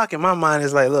 And what lock in my mind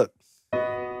is like, look,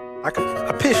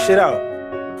 I piss shit out.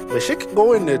 But shit can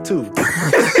go in there too.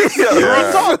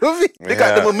 Real talk. They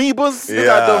got them amoebas. They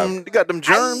got them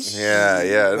germs. Yeah,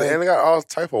 and they got all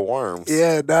type of worms.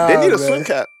 Yeah, nah, They need a man. swim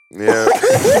cap. Yeah.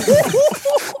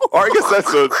 Or I guess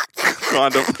that's a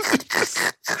condom.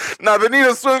 Nah, they need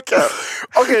a swim cap.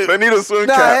 Okay, they need a swim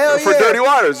Nah, hell cap for yeah. dirty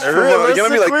waters. You know what I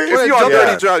mean? Like if you on Yeah.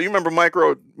 dirty jobs, you remember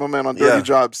Micro, my man on dirty Yeah.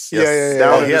 jobs. Yeah.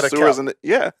 Down Oh, in he the had a sewers cap. and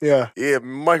yeah. Yeah.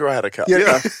 Micro had a cap.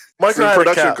 Yeah. Micro Some had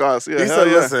production a cap. costs. Yeah, He hell said,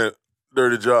 yeah. listen,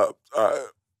 dirty job.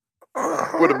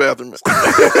 Where the bathroom is.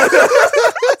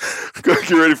 Go get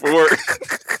ready for work.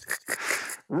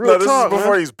 Real No, this talk, is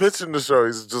before man. he's pitching the show.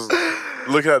 He's just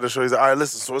looking at the show. He's like, all right,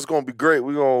 listen, so it's going to be great.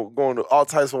 We're going to go into all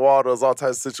types of waters, all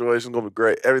types of situations. Going to be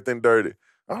great. Everything dirty.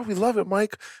 Oh, we love it,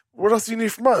 Mike. What else do you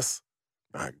need from us?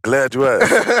 All right, glad you asked.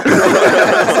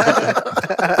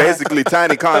 Basically,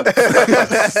 tiny condoms.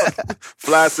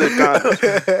 Flaccid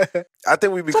condoms. I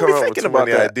think we be Don't be coming up with thinking too about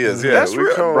many that. ideas. Yeah, That's we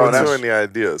real, come bro. up with too That's- many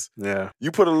ideas. Yeah.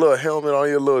 You put a little helmet on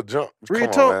your little jump. Real Come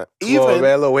on, talk. man. Even Even,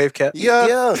 man, little wave cap.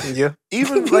 yeah. Yeah.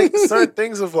 Even like certain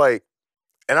things of like,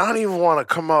 and I don't even want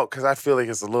to come out because I feel like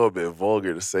it's a little bit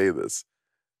vulgar to say this,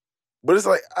 but it's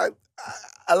like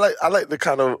I like to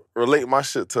kind of relate my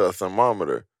shit to a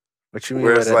thermometer. What you mean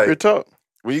Where by it's that? like Real talk.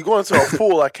 when you go into a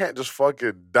pool, I can't just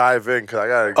fucking dive in because I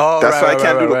gotta. Oh, That's right, why I right,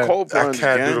 can't right, do right. the cold I plunge.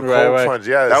 can't again. do the Right, cold right. plunge.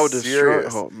 Yeah, That it's would destroy.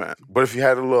 serious. Oh man, But if you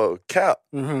had a little cap,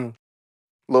 Mm-hmm.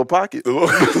 little pocket,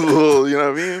 little, you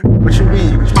know what I mean? What you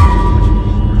mean?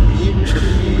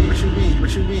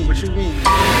 What you mean?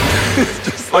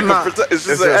 Like Nah. it's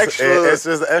just an extra. It's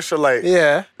just extra like.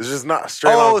 Yeah. It's just not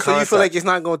straight Oh, on so you feel contact. like it's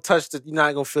not gonna touch the, you're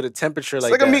not gonna feel the temperature It's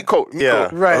like like that. a meat coat. Meat Yeah.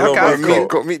 coat. Right, A little okay. meat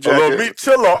coat. Meat A little jacket. meat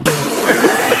chiller.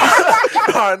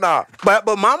 nah. But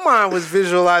my mind was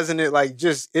visualizing it like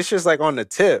it's just like on the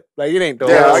tip. Like it ain't the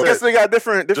Yeah, whole- I guess they got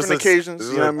different Just a- occasions.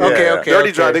 just You know a- what I mean? Okay, Yeah. okay.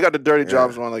 Dirty job. They got the dirty Yeah.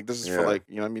 jobs one. Like this is for Yeah. like,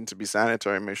 you know what I mean, to be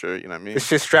sanitary. Make sure, you know what I mean. it's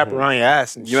just strapped around your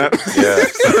ass and You know, shit. Yeah.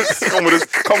 come with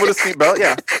a seatbelt.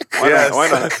 Yeah, why Yes. not? Why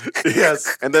not?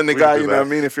 Yes. And then the We guy, can you do know what I that.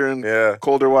 mean. If you're in Yeah.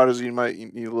 colder waters, you might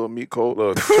need a little meat coat.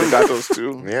 Little- We got those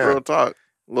too. Yeah. Real talk.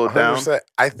 A little down. 100%.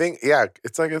 I think, yeah,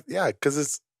 it's like, because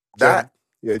it's that.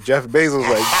 Yeah, Jeff Bezos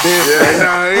like this right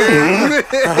now.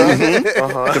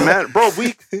 The man, bro,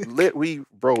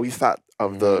 we thought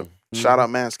of the shout out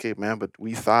Manscaped, man, but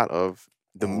we thought of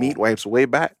the meat wipes way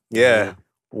back, Yeah.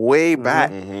 way back,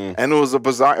 Mm-hmm. and it was a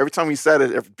bizarre. Every time we said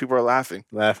it, people are laughing.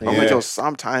 Laughing. I'm Yeah. like, yo,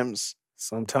 sometimes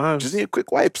Sometimes. just need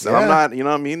quick wipes. And Yeah. I'm not, you know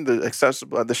what I mean. The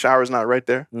accessible, the shower's not right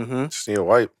there. Mm-hmm. Just need a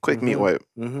wipe. Quick meat wipe.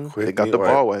 Mm-hmm. Quick They got meat the wipe.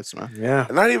 ball wipes, man. Yeah.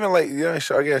 And not even like, again,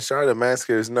 shout out to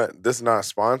Manscaped. It's not, this is not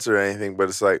sponsored or anything, but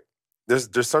it's like, there's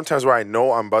sometimes where I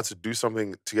know I'm about to do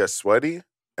something to get sweaty,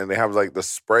 and they have like the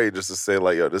spray just to say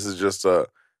like, yo, this is just so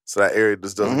that area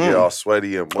just doesn't get all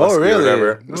sweaty and musky really? or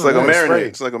whatever. It's like a nice. marinade.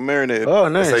 It's like a marinade. Oh,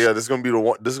 nice. It's like, yeah, this is gonna be the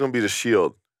one. This is gonna be the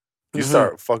shield. You Mhm.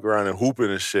 start fucking around and hooping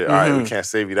and shit. All right, we Mhm. can't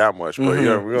save you that much, but Mhm.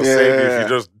 yeah, we're gonna Yeah, save you yeah. if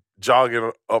you're just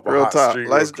jogging up a Real hot talk. street.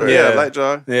 Light, real quick. yeah, Yeah. light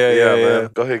jog. Yeah, man.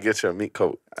 Go ahead and get your meat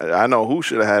coat. I know who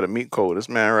should have had a meat coat. This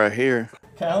man right here.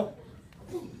 Count.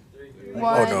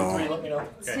 One, No.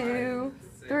 2,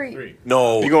 3.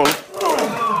 No. You going?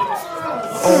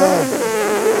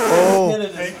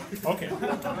 Hey, okay.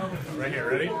 Right here,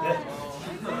 ready?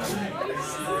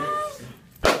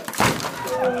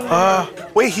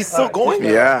 Wait, he's still going?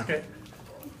 Yeah. Okay.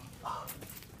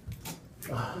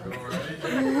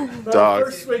 Dog.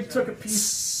 First swing took a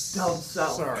piece down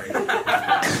south. Sorry.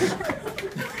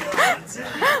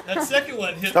 That second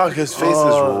one hit. Dog, his face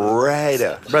is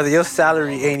red. Brother, your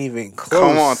salary ain't even close.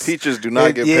 Come on, teachers do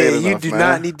not get paid enough, you do man.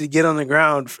 not need to get on the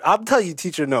ground. I'll tell you,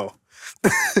 teacher, no.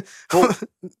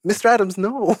 Mr. Adams,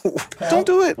 no. Don't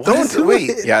do it. Don't do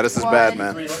it. Yeah, this is bad,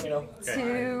 One. man.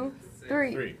 2,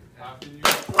 3. Three.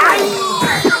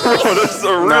 Oh, this is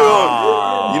a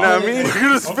real. You know what I mean? Look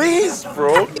at his face,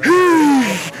 bro.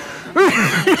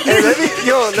 Hey,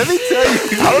 let me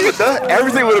tell you.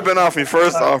 Everything would have been off me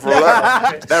first off, bro.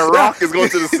 That rock is going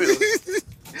to the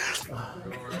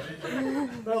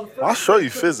ceiling. I'll show you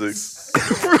physics.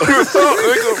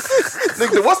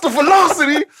 Nigga, what's the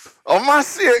velocity on my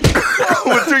shit?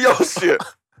 Going through your shit.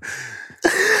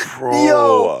 Bro.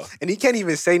 Yo, and he can't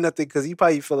even say nothing because he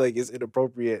probably feel like it's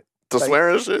inappropriate. To Like, swear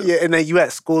and shit? Yeah, and then you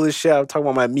at school and shit. I'm talking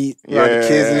about my meat around the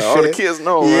kids and shit. all the kids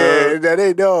know, Yeah, man. that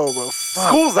they know, but fuck.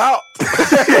 School's out.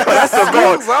 That's the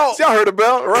bell. School's out. Y'all heard the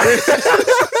bell, right?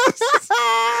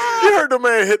 You heard the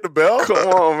man hit the bell? Come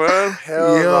on, man.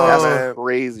 Hell Yo. no, That's man.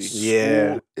 crazy. Yeah.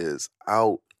 School is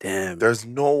out. Damn, There's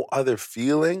no other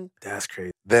feeling that's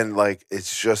crazy. than like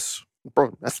it's just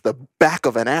Bro, that's the back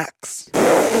of an axe.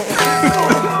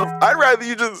 I'd rather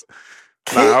you just...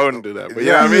 Nah, I wouldn't do that. But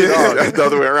yeah, I mean, that's the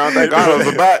other way around. That gun on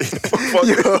the back.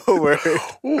 Yo, word.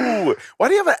 ooh. Why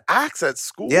do you have an axe at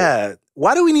school? Yeah.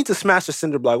 Why do we need to smash the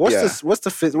cinder block? What's Yeah. this? What's the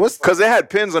fit? What's Because they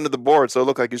had pins under the board, so it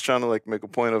looked like he's trying to like make a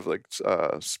point of like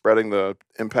spreading the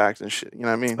impact and shit. You know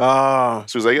what I mean? oh,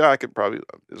 So he's like, yeah, I could probably,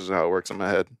 this is how it works in my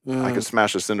head. I could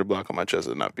smash a cinder block on my chest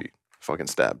and not be fucking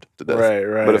stabbed to death. Right,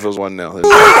 right. But if it was one nail, hit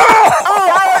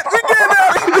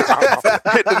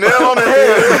the nail on the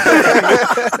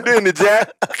head. Doing the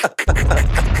jack.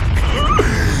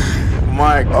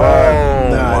 My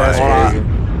God. Nah, that's crazy.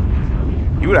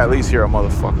 You would at least hear a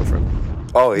motherfucker from.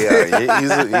 Oh yeah,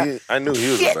 I knew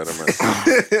he was a better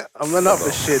man. I'm letting off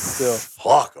the shit still.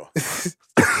 Fucker.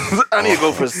 I need to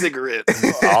go for a cigarette.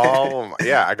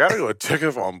 Yeah, I gotta go check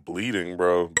if I'm bleeding,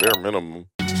 bro. Bare minimum.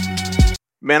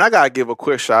 Man, I gotta give a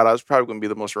quick shout out. It's probably gonna be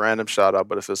the most random shout out,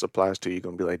 but if this applies to you, you're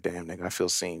gonna be like, damn, nigga, I feel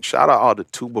seen. Shout out all the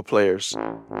tuba players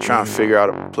trying to figure out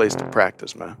a place to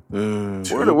practice, man.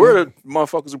 Where the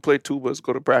motherfuckers who play tubas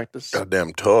go to practice?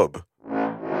 Goddamn tub.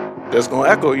 That's gonna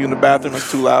echo. You in the bathroom, it's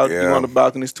too loud. Yeah. You on the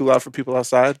balcony, it's too loud for people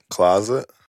outside. Closet.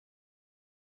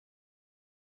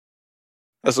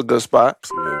 That's a good spot. It's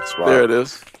a good spot. There it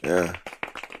is. Yeah.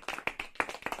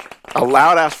 A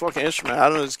loud ass fucking instrument. I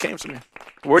don't know, it just came to me.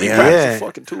 Where do you Yeah. practice Yeah. a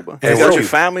fucking tuba? Hey, You got where your you-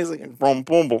 family's like boom,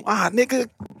 boom, boom. Ah, nigga,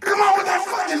 come on with that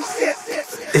fucking shit.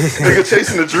 Nigga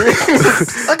chasing the dream.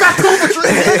 I got tuba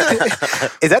dream.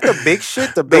 Is that the big shit?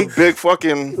 The The big big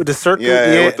fucking. with the circle?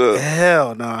 Yeah, with the-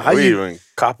 hell no. How We you? even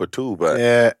cop a tube at.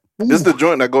 Yeah, This is the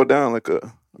joint that go down like a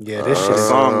yeah. This shit is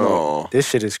song. Oh. This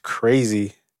shit is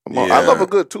crazy. Come on. Yeah. I love a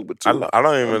good tuba too. I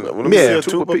don't even. Let me Yeah. see a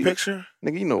Tuba tuba Pete. picture.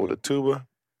 Nigga, you know what a tuba.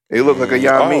 It look like a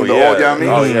Yamin, the yeah. old Yamin.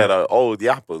 Oh yeah, the old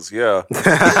yappas. Yeah.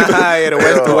 Yeah, the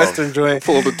Yeah. Western joint.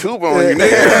 Pull the tuba on you,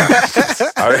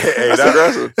 nigga. All right, hey, That's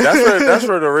aggressive. that's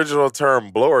where the original term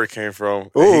blower came from.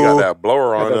 He got Ooh. that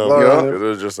blower on Got that him. blower on It him.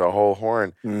 was just a whole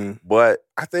horn. But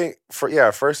I think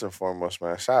first and foremost,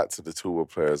 man, shout out to the tuba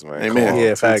players, man. Amen. Come on,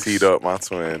 Yeah, facts. teed up my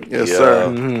twin. Yes, Yeah. sir.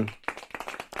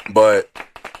 Mm-hmm. But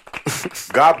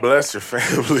God bless your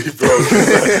family, bro.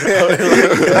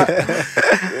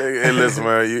 Hey, listen,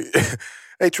 man.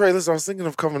 Hey, Trey, listen, I was thinking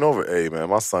of coming over. Hey, man,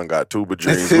 my son got tuba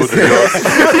dreams. We'll do yours.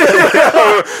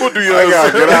 We'll do yours. I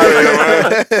gotta get out of here,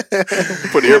 man.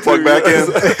 Put the earplug back in.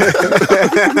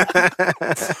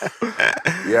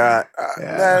 Yeah,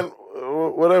 man.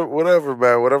 Whatever,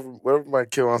 man. Whatever my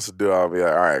kid wants to do, I'll be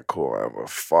like, all right, cool, man. But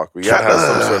fuck, we gotta have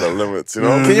some sort of limits, you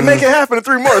know? Can you make it happen in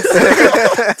 3 months?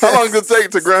 How long does it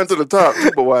take to grind to the top,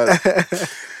 tuba wise?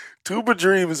 Tuba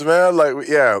dreams, man. Like,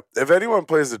 yeah. If anyone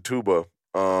plays the tuba,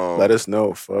 Let us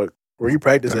know. Fuck. Where you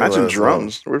practicing? Imagine let us know.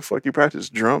 drums. Where the fuck you practice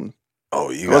drums? oh,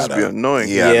 you It must gotta be annoying.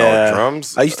 Yeah, Yeah. no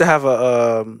drums. I used to have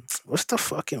a what's the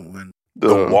fucking one?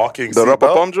 the walking the rubber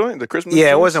seatbelt? bum joint, the Christmas. Yeah,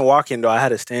 it joints? wasn't walking though. I had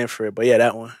to stand for it. But yeah,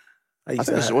 that one. I I used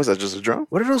think to it's, have. what's that? Just a drum?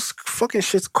 What are those fucking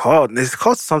shits called? It's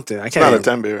called something. I It's can't. not a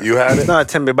even- tembe. You had It's it? not a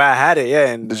timber, but I had it. Yeah,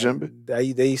 and The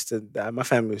djembe? they used to. My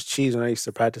family was cheese when I used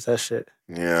to practice that shit.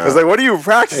 Yeah. I was like, what are you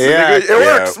practicing? Yeah. Nigga? It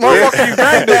works. Yeah. Motherfucker, you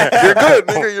grind it. You're good,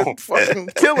 nigga. You're fucking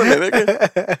killing it,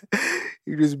 nigga.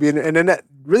 You just be in, and then that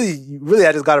really,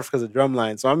 I just got it because of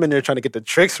drumline. So I'm in there trying to get the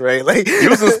tricks right. Like You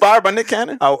was inspired by Nick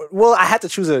Cannon? well, I had to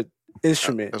choose a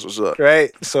instrument, That's what's up. right?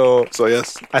 So So,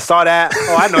 yes. I saw that.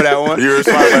 Oh, I know that one. You were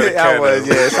inspired by Nick I was,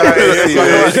 Cannon. yeah. Shout out AC,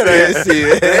 man. Shout out AC,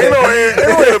 man. Ain't no way to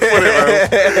put it, man.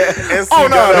 Oh,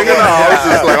 no, nigga, no. I was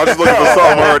just looking for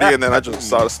something already, and then I just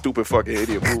saw the stupid fucking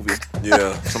idiot movie.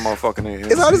 Yeah. Some motherfucking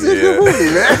It's honestly a good movie,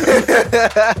 man.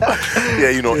 Yeah,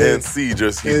 you know, NC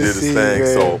just, he did his NC, thing. man.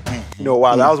 So, You know,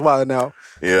 wow, that was wild now.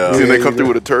 yeah. See, they come through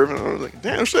with a turban, and I was like,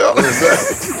 damn, shit.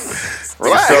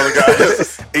 Relax. Selling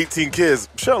guys, 18 kids.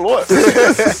 Shell what?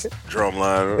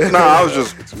 Drumline. Nah, I was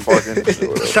just fucking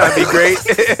Trying to be great.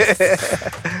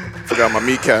 forgot my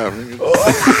meat cap.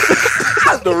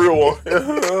 The real one.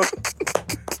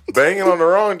 Banging on the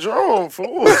wrong drum,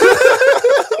 fool.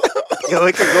 Yo,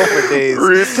 it could go for days.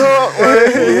 Real talk,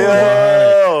 man.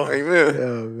 Yeah. Amen.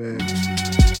 Oh man.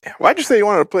 Why'd you say you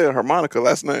wanted to play a harmonica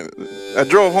last night? I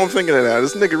drove home thinking of that.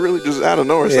 This nigga really just out of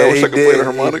nowhere said, I wish I could play the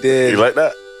harmonica. You like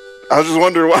that? I was just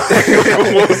wondering why.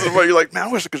 What was it about? You're like, man,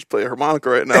 I wish I could just play a harmonica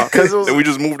right now. And we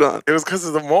just moved on. It was because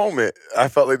of the moment. I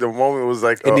felt like the moment was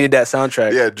like... It needed that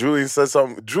soundtrack. Yeah, Julian said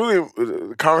something.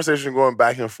 Julian, conversation going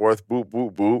back and forth, boop,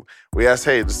 boop, boop. We asked,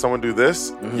 hey, did someone do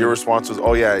this? Mm-hmm. Your response was,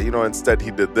 oh, yeah, instead he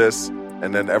did this.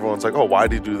 And then everyone's like, oh, why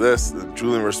did he do this? And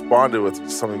Julian responded with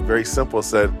something very simple,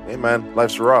 said, hey, man,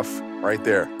 life's rough. Right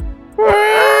there.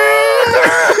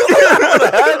 I would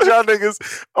have had y'all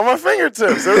niggas on my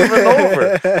fingertips. It would have been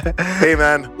over. Hey,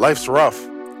 man, life's rough.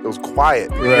 It was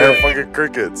quiet. You hear fucking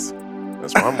crickets.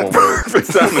 That's my moment.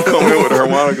 Perfect time to come in with a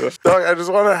harmonica. Dog, I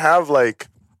just want to have like...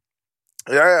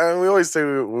 Yeah, we always say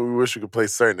we wish we could play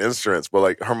certain instruments, but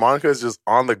like harmonica is just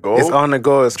on the go. It's on the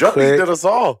go. It's Jumpy quick. did us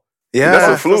all. Yeah. That's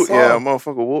a flute. all. Yeah,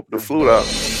 motherfucker whooped the flute out.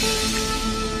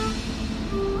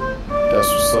 That's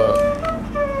what's up.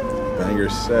 Banger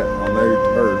set on every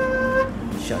turf.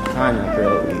 Shakana,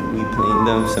 bro. We playing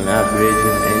them some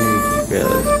Aboriginal energy, bro.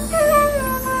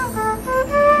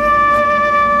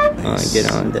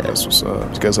 Get on that. That's what's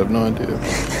up. You guys have no idea.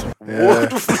 What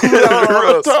the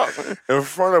fuck? In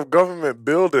front of government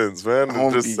buildings, man.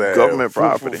 On Just the saying, government boom,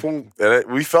 property. boom, boom.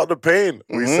 And we felt the pain.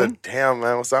 We said, damn,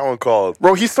 man, what's that one called?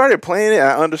 Bro, he started playing it.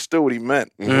 I understood what he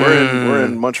meant. We're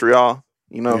in Montreal.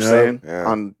 You know what I'm saying? Yeah.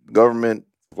 On government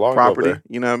Vlog property. up there.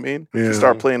 You know what I mean? Yeah. He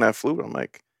started playing that flute. I'm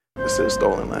like, this is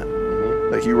stolen land.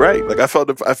 Like, you're right. Like, I felt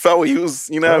what he was,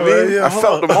 you know what I mean? yeah, I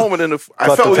felt the moment I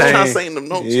felt the what he was trying to pain. say in them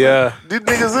notes. Yeah. These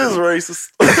niggas is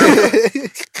racist.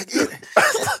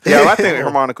 Yeah, I think the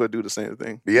harmonica would do the same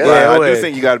thing. Yeah. But I Yeah. do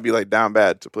think you got to be like down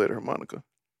bad to play the harmonica.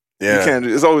 Yeah. You can't.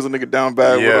 It's always a nigga down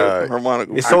bad with Yeah. a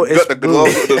harmonica. It's so- got it's the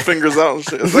gloves with the fingers out and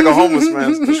shit. It's like a homeless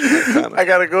man's instrument, kinda. I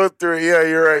gotta go through it. Yeah,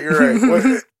 you're right.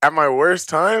 What, at my worst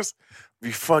times,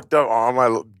 be fucked up on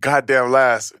my goddamn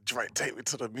last. You might take me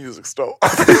to the music store. I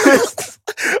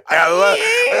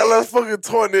got left fucking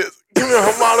toilet. Give me a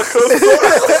harmonica.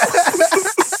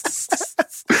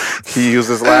 He used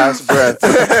his last breath.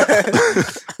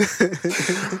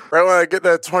 Right when I get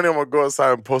that 20, I'm gonna go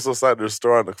outside and post outside the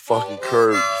store on the fucking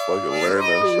curb. Just fucking learn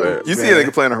that shit. You see a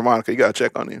nigga playing a harmonica, you gotta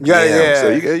check on him. Yeah. So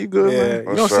you good, Yeah. man?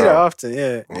 You don't see that often,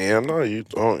 yeah. Yeah, no, you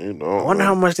don't. You don't. I wonder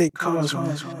how much they cost.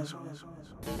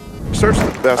 Search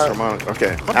the best harmonica.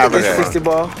 Okay, average. 60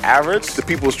 ball. Average? The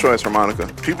People's Choice harmonica.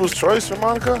 People's Choice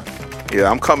harmonica? Yeah,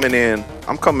 I'm coming in a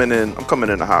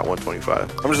hot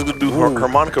 125. I'm just gonna do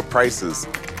harmonica prices.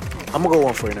 I'm gonna go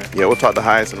one for you now. Yeah, we'll talk the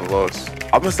highest and the lowest.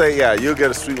 I'm gonna say, yeah, you'll get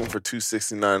a sweet one for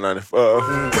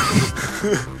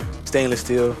 $269.95. Stainless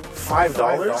steel.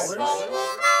 $5?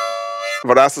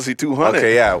 But I also see 200.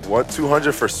 Okay, yeah,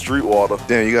 $200 for street water.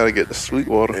 Damn, you gotta get the sweet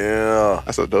water. Yeah,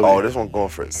 That's a W. Oh, this one going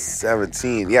for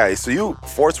 17. Yeah, so you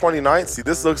 $429. See,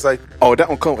 this looks like Oh, that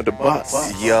one come with the box.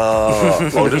 yeah.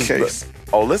 Oh, this Case.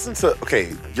 Oh, listen to.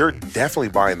 Okay, you're definitely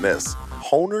buying this.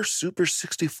 Honer Super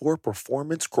 64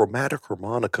 Performance Chromatic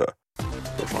Harmonica.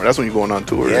 That's when you're going on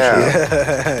tour.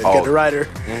 Yeah. Get the rider.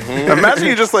 Imagine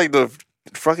you just like the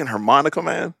fucking harmonica,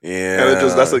 man. Yeah.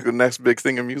 And that's like the next big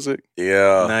thing in music.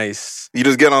 Yeah. Nice. You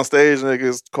just get on stage and it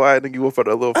gets quiet and you whip out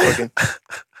that little fucking.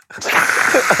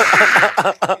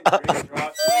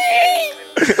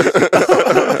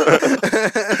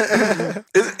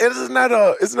 Isn't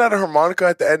that a harmonica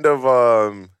at the end of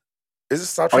Is it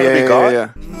Stop Oh Trying to Be God?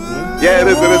 yeah. Yeah, it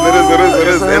is.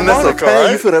 It's a And that's the harmonica, pain.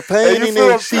 right? You feel the pain. Hey, you in feel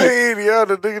that the shit. pain? Yeah,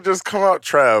 the nigga just come out,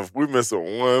 Trav. We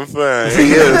missing one thing.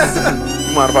 He is.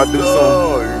 You mind if I do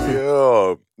something?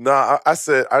 Oh, yeah. Nah, I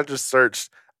said, I just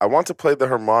searched, I want to play the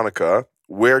harmonica.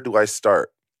 Where do I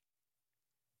start?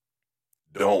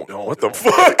 Don't. What the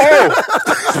fuck?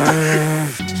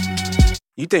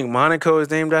 You think Monaco is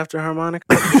named after harmonica?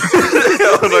 No,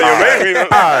 you made me. All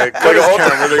right, cut his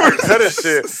camera, nigga. Cut his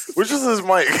shit. Which is his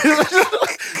mic?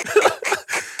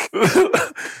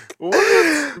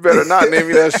 You better not name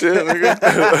me that shit,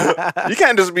 nigga. You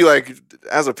can't just be like,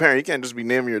 as a parent, you can't just be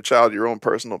naming your child your own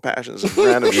personal passions and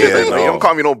random shit. Like, no. you don't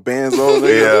call me no Benzo,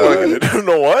 nigga. Yeah. You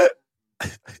know what?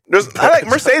 I like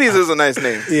Mercedes is a nice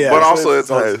name, Yeah, but also it's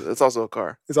it's also a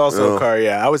car. It's also a car,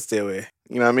 yeah. I would stay away.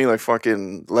 You know what I mean? Like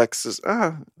fucking Lexus.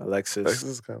 Alexis. Lexus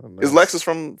is kind of nice. Is Lexus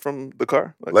from the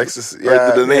car? Lexus, Like,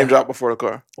 yeah. did the name yeah. drop before the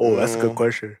car? Oh, that's a good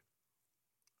question.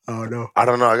 I don't know. I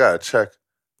don't know. I gotta check.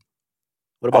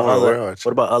 What about Oh, where are you?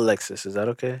 what about Alexis? Is that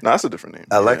okay? No, that's a different name.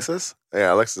 Alexis?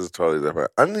 Yeah, Alexis is totally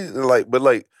different. I need like, but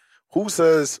like, who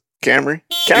says Camry.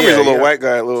 Camry's a little white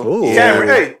guy, a little. Ooh. Camry,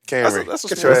 hey, Camry. That's a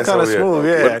Get smooth. your That's ass kind of over here. smooth,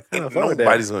 yeah. But I kinda fuck with that.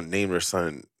 nobody's gonna name their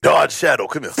son Dodge Shadow.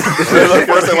 Come here.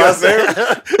 First and last name.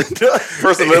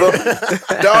 First and middle.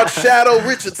 Dodge Shadow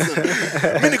Richardson.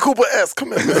 Mini Cooper S.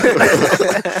 Come here.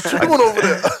 What you doing over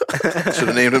there? Should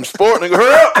have named him Sport. Nigga,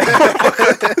 hurry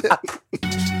up.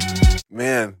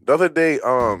 Man, the other day,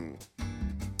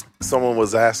 someone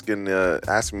was asking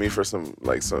me for some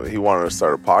he wanted to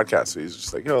start a podcast. So he's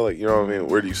just like, yo, like, you know what I mean?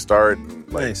 Where do you start?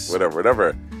 And, like, Nice.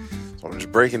 whatever. So I'm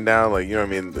just breaking down, like, you know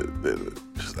what I mean?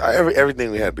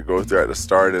 Everything we had to go through at the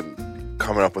start and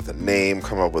coming up with a name,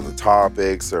 coming up with the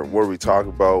topics, or what are we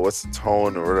talking about? What's the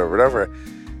tone, or whatever.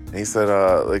 And he said,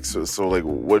 so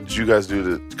what did you guys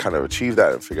do to kind of achieve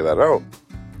that and figure that out?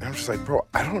 And I'm just like, bro,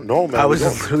 I don't know, man. I was We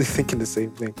don't- literally thinking the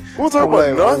same thing. We'll talk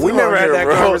about nothing. We never on had here, that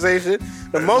bro. conversation.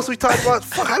 The most we talked about,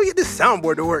 fuck, how do we get this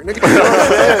soundboard to work, nigga? You know what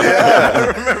I'm saying? Yeah, I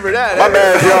remember that. My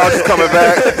bad, y'all. Just coming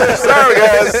back. Sorry,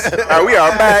 guys. All right, we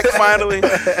are back finally.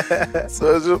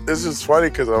 So it's just funny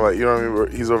because I'm like, you know what I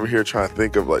mean? He's over here trying to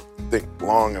think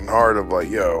long and hard of like,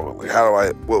 yo, like how do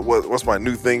I, what's my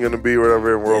new thing gonna be, or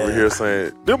whatever. And we're over here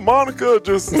saying, did Monica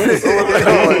just? I'm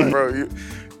like, bro,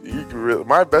 you can really.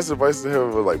 My best advice to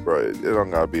him was like, bro, it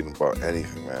don't gotta be about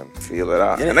anything, man. Feel it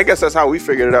out. And I guess that's how we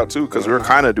figured it out too, because we were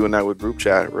kind of doing that with group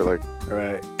chat. We're like,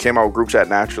 came out with group chat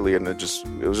naturally, and it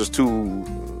was too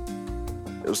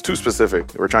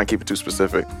specific. We were trying to keep it too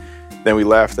specific. Then we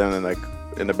left, and then like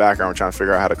in the background, we're trying to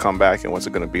figure out how to come back and what's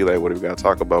it going to be like. What do we got to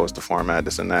talk about? What's the format?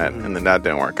 This and that. And then that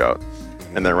didn't work out.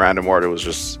 And then Random Order was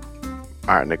just,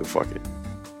 all right, nigga, fuck it.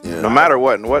 Yeah. No matter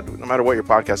what your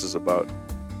podcast is about,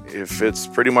 if it's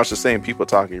pretty much the same people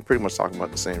talking, you're pretty much talking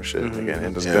about the same shit again,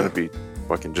 and it's gonna be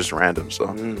fucking just random.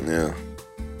 So yeah.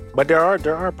 But there are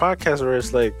podcasts where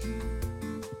it's like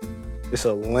it's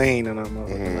a lane, and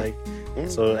I'm like,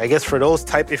 so I guess for those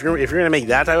type, if you're gonna make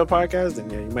that type of podcast, then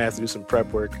you might have to do some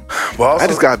prep work. But also, I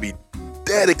just gotta be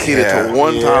dedicated to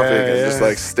one topic and just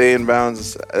like stay in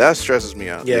bounds. That stresses me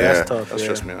out. Yeah, that's tough. That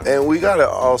stresses me out. And we gotta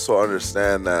also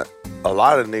understand that a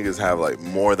lot of niggas have like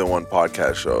more than one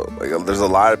podcast show. Like there's a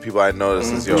lot of people I know that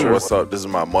says, yo, what's up? This is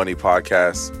my money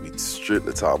podcast. We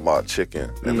strictly talk about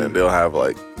chicken. And then they'll have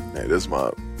like, hey, this is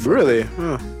my really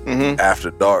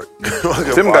after dark.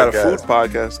 Tim got a food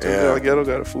podcast. Tim Ghetto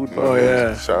got a food podcast. Oh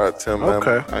yeah. Shout out Tim, man.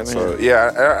 Okay. So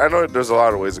yeah, I know there's a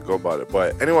lot of ways to go about it.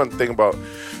 But anyone think about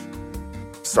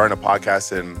starting a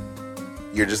podcast and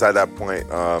you're just at that point,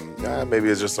 maybe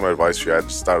it's just some advice for you. I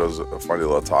just thought it was a funny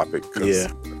little topic.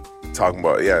 Talking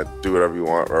about, do whatever you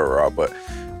want, but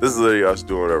this is literally us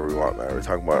doing whatever we want, man. We're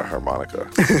talking about a harmonica.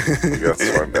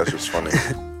 That's just funny.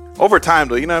 Over time,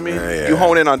 though, you know what I mean? Yeah. You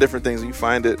hone in on different things and you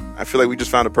find it. I feel like we just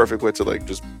found a perfect way to like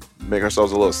just make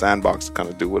ourselves a little sandbox to kind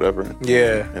of do whatever.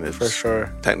 Yeah, and it's for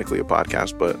sure. Technically a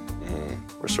podcast, but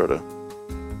we're sort of a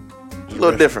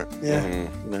little different. Yeah. You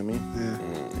know what I mean? Yeah.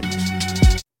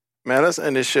 Man, let's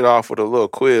end this shit off with a little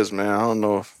quiz, man. I don't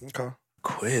know if... Okay.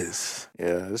 Quiz.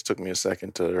 Yeah, this took me a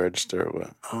second to register,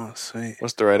 but... Oh, sweet.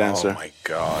 What's the right answer? Oh, my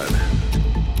God.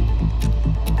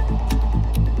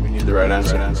 We need the right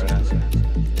answer.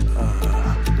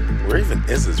 Where even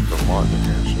is this Vermont, New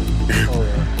Hampshire?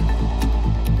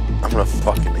 I'm gonna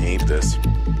fucking hate this.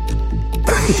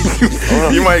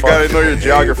 You might gotta know your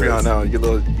geography on now, your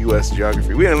little U.S.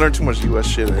 geography. We didn't learn too much U.S.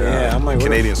 shit in I'm like,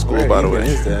 Canadian school, by the way.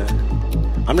 Is that?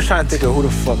 I'm just trying to think of who the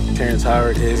fuck Terrence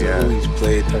Howard is and who he's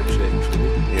played type shit.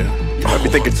 Yeah. You might be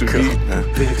thinking too deep.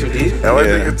 Thinking too deep? Am I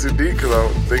thinking too deep? Because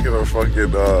I'm thinking of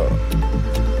fucking...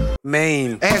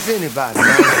 Maine. Ask anybody,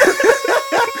 man.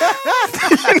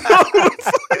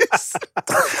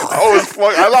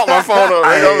 I locked my phone up.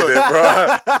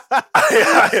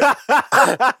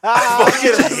 I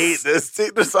fucking hate this.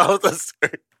 Take this off the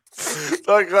screen.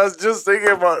 Like, I was just thinking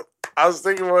about... I was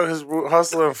thinking about his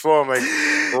hustle and flow. I'm like,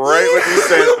 right when you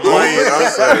said Wayne, I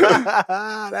was like...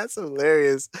 That's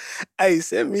hilarious. Hey,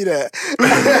 send me that.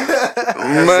 That's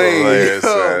hilarious,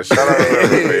 man. Shout out to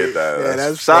whoever made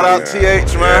that. Shout out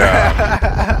TH,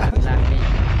 man.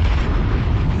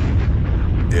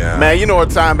 Yeah. Man, you know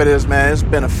what time it is, man. It's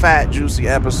been a fat, juicy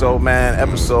episode, man.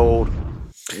 Episode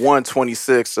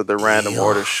 126 of the Random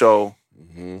Order Show.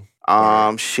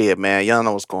 Shit, man. Y'all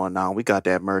know what's going on. We got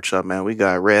that merch up, man. We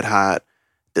got red hot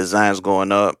designs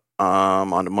going up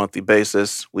on a monthly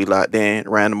basis. We locked in,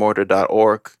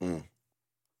 randomorder.org.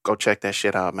 Go check that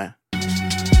shit out, man.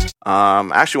 I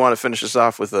actually want to finish this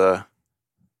off with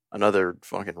another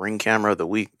fucking Ring camera of the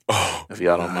week. If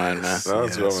y'all don't mind, man.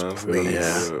 Sounds good, man. Please.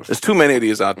 Yeah. There's too many of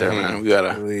these out there, man. We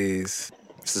gotta. Please.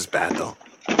 This is bad, though.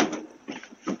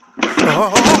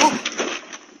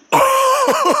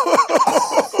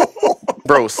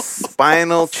 Bro,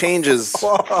 spinal changes.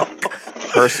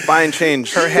 Her spine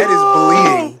changed. Her head is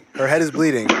bleeding. Her head is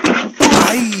bleeding.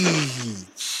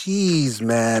 Jeez,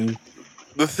 man.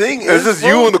 The thing It's is, just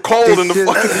you in the cold It's and the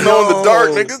just- fucking snow in the dark,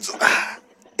 Yo. niggas.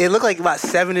 It looked like about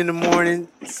 7 in the morning.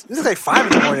 It looked like 5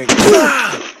 in the morning.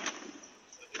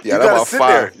 Yeah, you that's gotta about sit 5.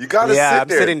 there. You gotta Yeah, sit I'm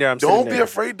there. sitting there. I'm Don't sitting be there.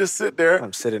 afraid to sit there.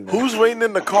 I'm sitting there. Who's waiting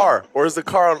in the car? Or is the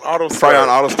car on auto start? Probably on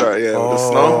auto start, yeah, with the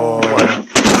snow.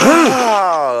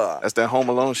 Ah, That's that Home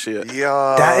Alone shit.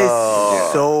 yeah. That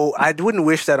is so. I wouldn't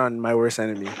wish that on my worst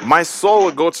enemy. My soul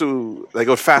would go to, like,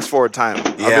 go fast forward time.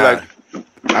 I'd be Yeah. like,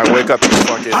 I wake up and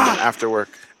fucking after work.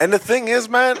 And the thing is,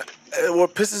 man,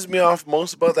 what pisses me off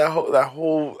most about that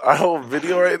whole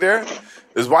video right there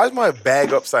is why is my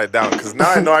bag upside down? Because now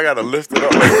I know I gotta lift it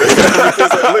up like this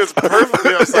because it lifts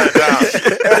perfectly upside down.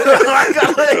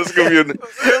 It's gonna be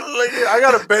I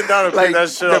gotta bend down and pick that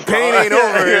shit the up. pain ain't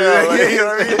over. You know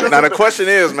what I mean? Now the question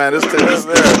is, man,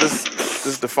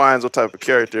 this defines what type of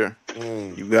character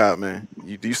you got, man.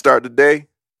 Do you start the day,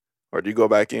 or do you go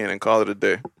back in and call it a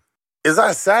day? Is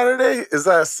that Saturday? Is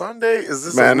that Sunday? Is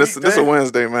this Man, a this a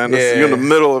Wednesday, man. You in the Yeah.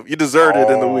 middle of, you deserted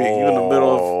in the week. You in the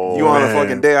middle of, you on a man.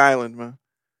 fucking day island, man.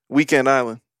 Weekend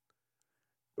island.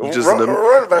 You just in the,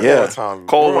 run it back yeah, one more time.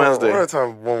 cold Run- Wednesday. Run it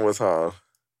time one more time.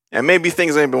 And maybe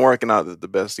things ain't been working out the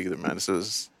best either, man.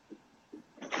 This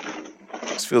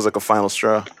feels like a final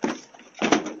straw.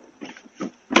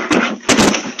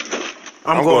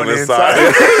 I'm going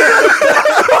inside.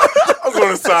 I'm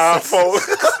going inside, folks.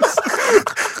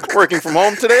 Working from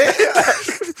home today?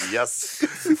 Yes.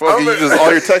 Fucking, you just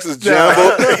all your texts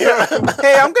jumbled.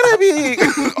 Hey, I'm gonna be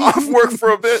off work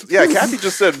for a bit. Yeah, Kathy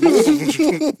just said. Kathy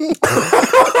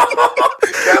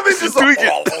just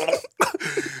tweaking.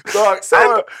 Dog,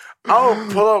 I'll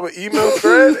pull up an email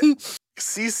thread.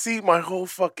 CC my whole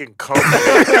fucking company,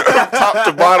 Top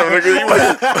to bottom,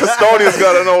 nigga. Custodians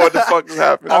gotta know what the fuck is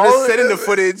happening. I'm All just sending it the is-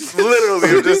 footage.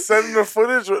 Literally, just sending the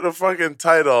footage with the fucking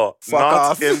title. Not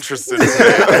off. interested.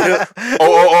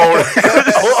 Oh.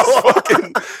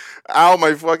 Fucking, ow,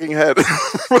 my fucking head.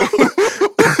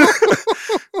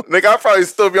 Nigga, I'll probably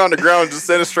still be on the ground just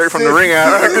sending straight from the ring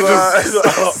out. I could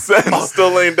just send,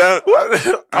 still laying down.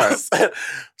 I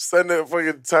send a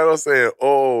fucking title saying,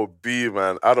 "Oh, B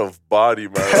man, out of body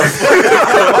man."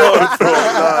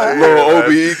 Little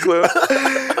OBE clip.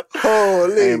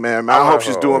 Holy Hey, man, I hope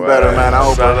she's doing better, man. I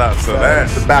hope Shout out to that.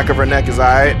 the back of her neck is all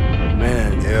right.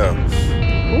 man.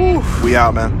 Yeah. We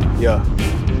out, man. Yeah.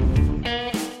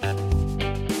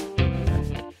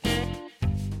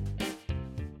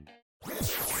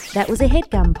 That was a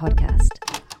HeadGum podcast.